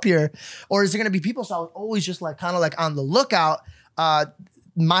pull up here? Or is there going to be people? So I was always just like, kind of like on the lookout.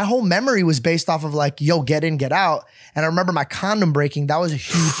 My whole memory was based off of like, yo, get in, get out. And I remember my condom breaking. That was a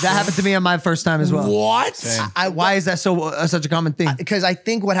huge That happened to me on my first time as well. What? Why is that such a common thing? Because I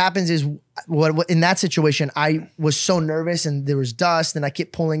think what happens is what in that situation, I was so nervous and there was dust and I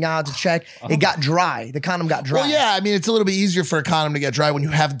kept pulling out to check. It got dry. The condom got dry. Well, yeah, I mean, it's a little bit easier for a condom to get dry when you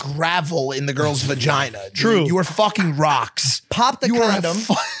have gravel in the girl's vagina. Dude. True. You were fucking rocks. Pop the You were a condom.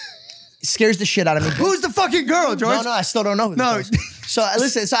 Scares the shit out of me. Who's the fucking girl, George? No, I still don't know who No. this is. So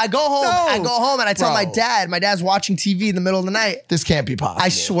listen, so I go home and I tell my dad. My dad's watching TV in the middle of the night. This can't be possible. I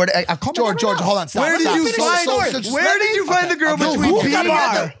swear to I call George, hold on, stop. Where did you find the girl between being at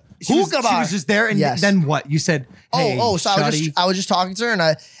the She was just there, and then what? You said, hey, so I was just talking to her,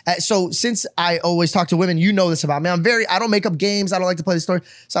 and so since I always talk to women, you know this about me. I don't make up games. I don't like to play the story.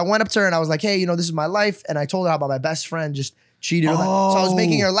 So I went up to her and I was like, hey, this is my life, and I told her how about my best friend just cheated. So I was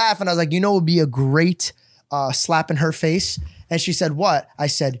making her laugh, and I was like, it would be a great slap in her face. And she said, what? I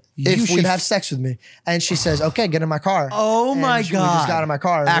said, you should have sex with me. And she says, okay, get in my car. Oh my God. We just got in my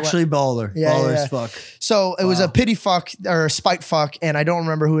car. Actually baller. Baller as fuck. So it was a pity fuck or a spite fuck. And I don't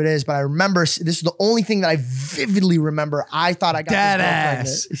remember who it is, but I remember this is the only thing that I vividly remember. I thought I got dead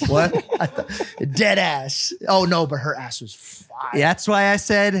ass. What? Dead ass. Oh no, but her ass was fire. That's why I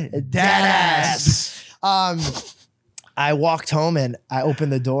said dead ass. I walked home and I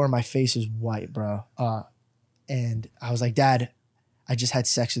opened the door. My face is white, bro. And I was like, Dad, I just had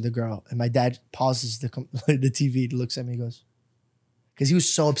sex with a girl. And my dad pauses the TV, looks at me, and goes, because he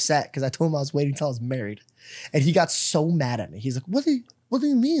was so upset because I told him I was waiting until I was married. And he got so mad at me. He's like, what do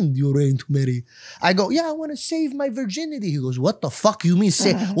you mean you're waiting to marry? I go, yeah, I want to save my virginity. He goes, what the fuck you mean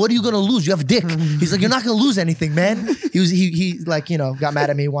say? What are you going to lose? You have a dick. He's like, you're not going to lose anything, man. He like, got mad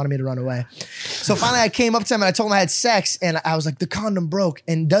at me, wanted me to run away. So finally I came up to him and I told him I had sex. And I was like, the condom broke.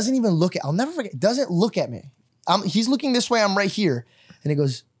 And doesn't even look at, I'll never forget, doesn't look at me. He's looking this way, I'm right here. And he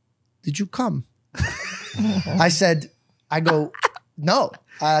goes, did you come? I go, no,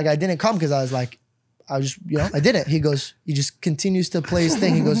 I didn't come because I was I didn't. He goes, he just continues to play his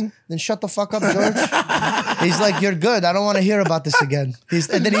thing. He goes, then shut the fuck up, George. He's like, you're good. I don't want to hear about this again.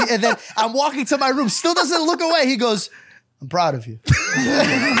 And then I'm walking to my room, still doesn't look away. He goes, I'm proud of you.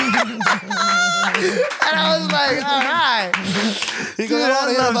 And I was like, all right. He goes, I don't want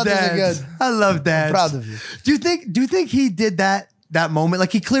to hear about this again. I love that. I'm proud of you. Do you think he did that moment?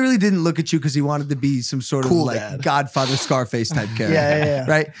 Like he clearly didn't look at you because he wanted to be some sort of like dad. Godfather Scarface type character. Yeah.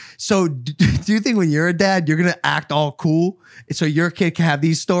 Right? So do you think when you're a dad, you're going to act all cool so your kid can have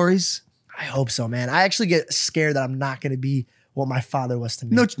these stories? I hope so, man. I actually get scared that I'm not going to be what my father was to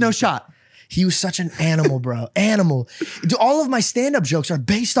me. No shot. He was such an animal, bro. Animal. Dude, all of my stand-up jokes are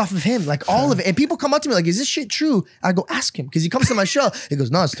based off of him. Like all of it. And people come up to me like, is this shit true? I go, ask him. Because he comes to my show. He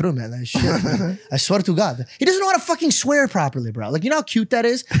goes, no, it's true, man. That shit, man. I swear to God. He doesn't know how to fucking swear properly, bro. Like, you know how cute that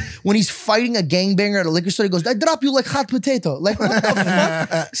is? When he's fighting a gangbanger at a liquor store, he goes, I drop you like hot potato. Like, what the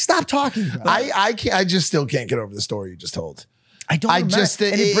fuck? Stop talking, bro. I just still can't get over the story you just told. I don't remember.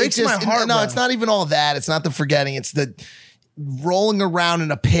 And it breaks my heart, No, bro. it's not even all that. It's not the forgetting. It's the rolling around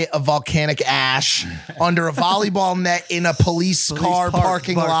in a pit of volcanic ash under a volleyball net in a police car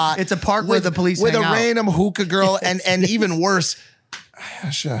parking lot. It's a park where the police with hang a out. random hookah girl, and even worse.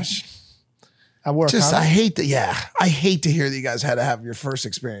 I wore a condom. I hate that. Yeah, I hate to hear that you guys had to have your first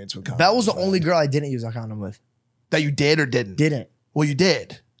experience with condoms. That was the only girl I didn't use a condom with. That you did or didn't? Didn't. Well, you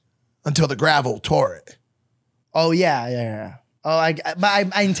did until the gravel tore it. Oh yeah. Oh, I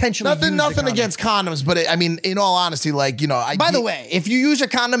intentionally used nothing the condom. against condoms, but I mean, in all honesty, like, you know. By the way, if you use a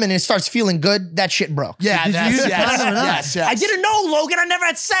condom and it starts feeling good, that shit broke. Yeah, Did you use a condom or not? yes. I didn't know, Logan. I never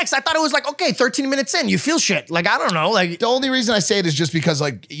had sex. I thought it was like, okay, 13 minutes in, you feel shit. Like, I don't know. Like, the only reason I say it is just because,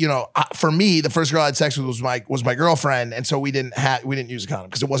 like, you know, for me, the first girl I had sex with was my girlfriend, and so we didn't use a condom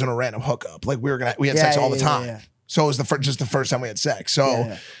because it wasn't a random hookup. Like, we had sex all the time. Yeah. So it was just the first time we had sex.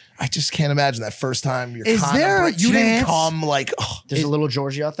 So I just can't imagine that first time your Is condom there a you didn't chance- come like. There's a little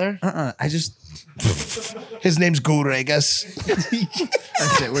Georgie out there. I just. His name's Guregas. That's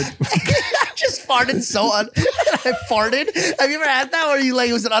it. I just farted so I farted. Have you ever had that where you like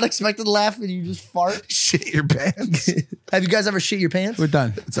it was an unexpected laugh and you just fart? Shit your pants. Have you guys ever shit your pants? We're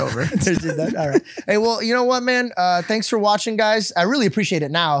done. It's over. All right. Hey, well, you know what, man? Thanks for watching, guys. I really appreciate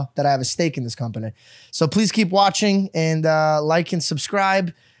it now that I have a stake in this company. So please keep watching and like and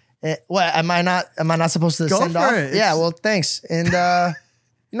subscribe. What am I not supposed to Go send for off? it. Yeah, well, thanks. And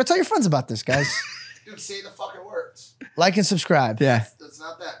tell your friends about this, guys. Dude, say the fucking words. Like and subscribe. Yeah. That's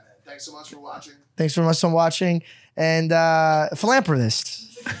not that, man. Thanks so much for watching. Thanks so much for watching. And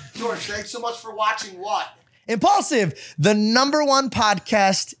philanthropist. George, thanks so much for watching what? Impulsive, the #1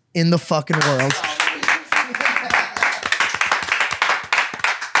 podcast in the fucking world.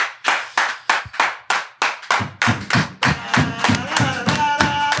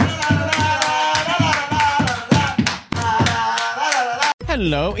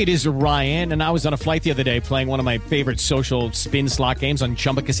 Hello, it is Ryan, and I was on a flight the other day playing one of my favorite social spin slot games on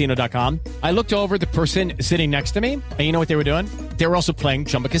ChumbaCasino.com. I looked over at the person sitting next to me, and you know what they were doing? They were also playing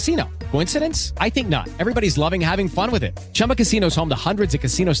Chumba Casino. Coincidence? I think not. Everybody's loving having fun with it. Chumba Casino is home to hundreds of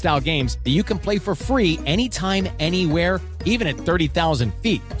casino-style games that you can play for free anytime, anywhere, even at 30,000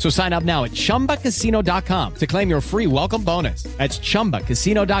 feet. So sign up now at ChumbaCasino.com to claim your free welcome bonus. That's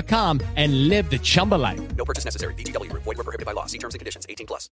ChumbaCasino.com and live the Chumba life. No purchase necessary. VGW. Void where prohibited by law. See terms and conditions. 18+.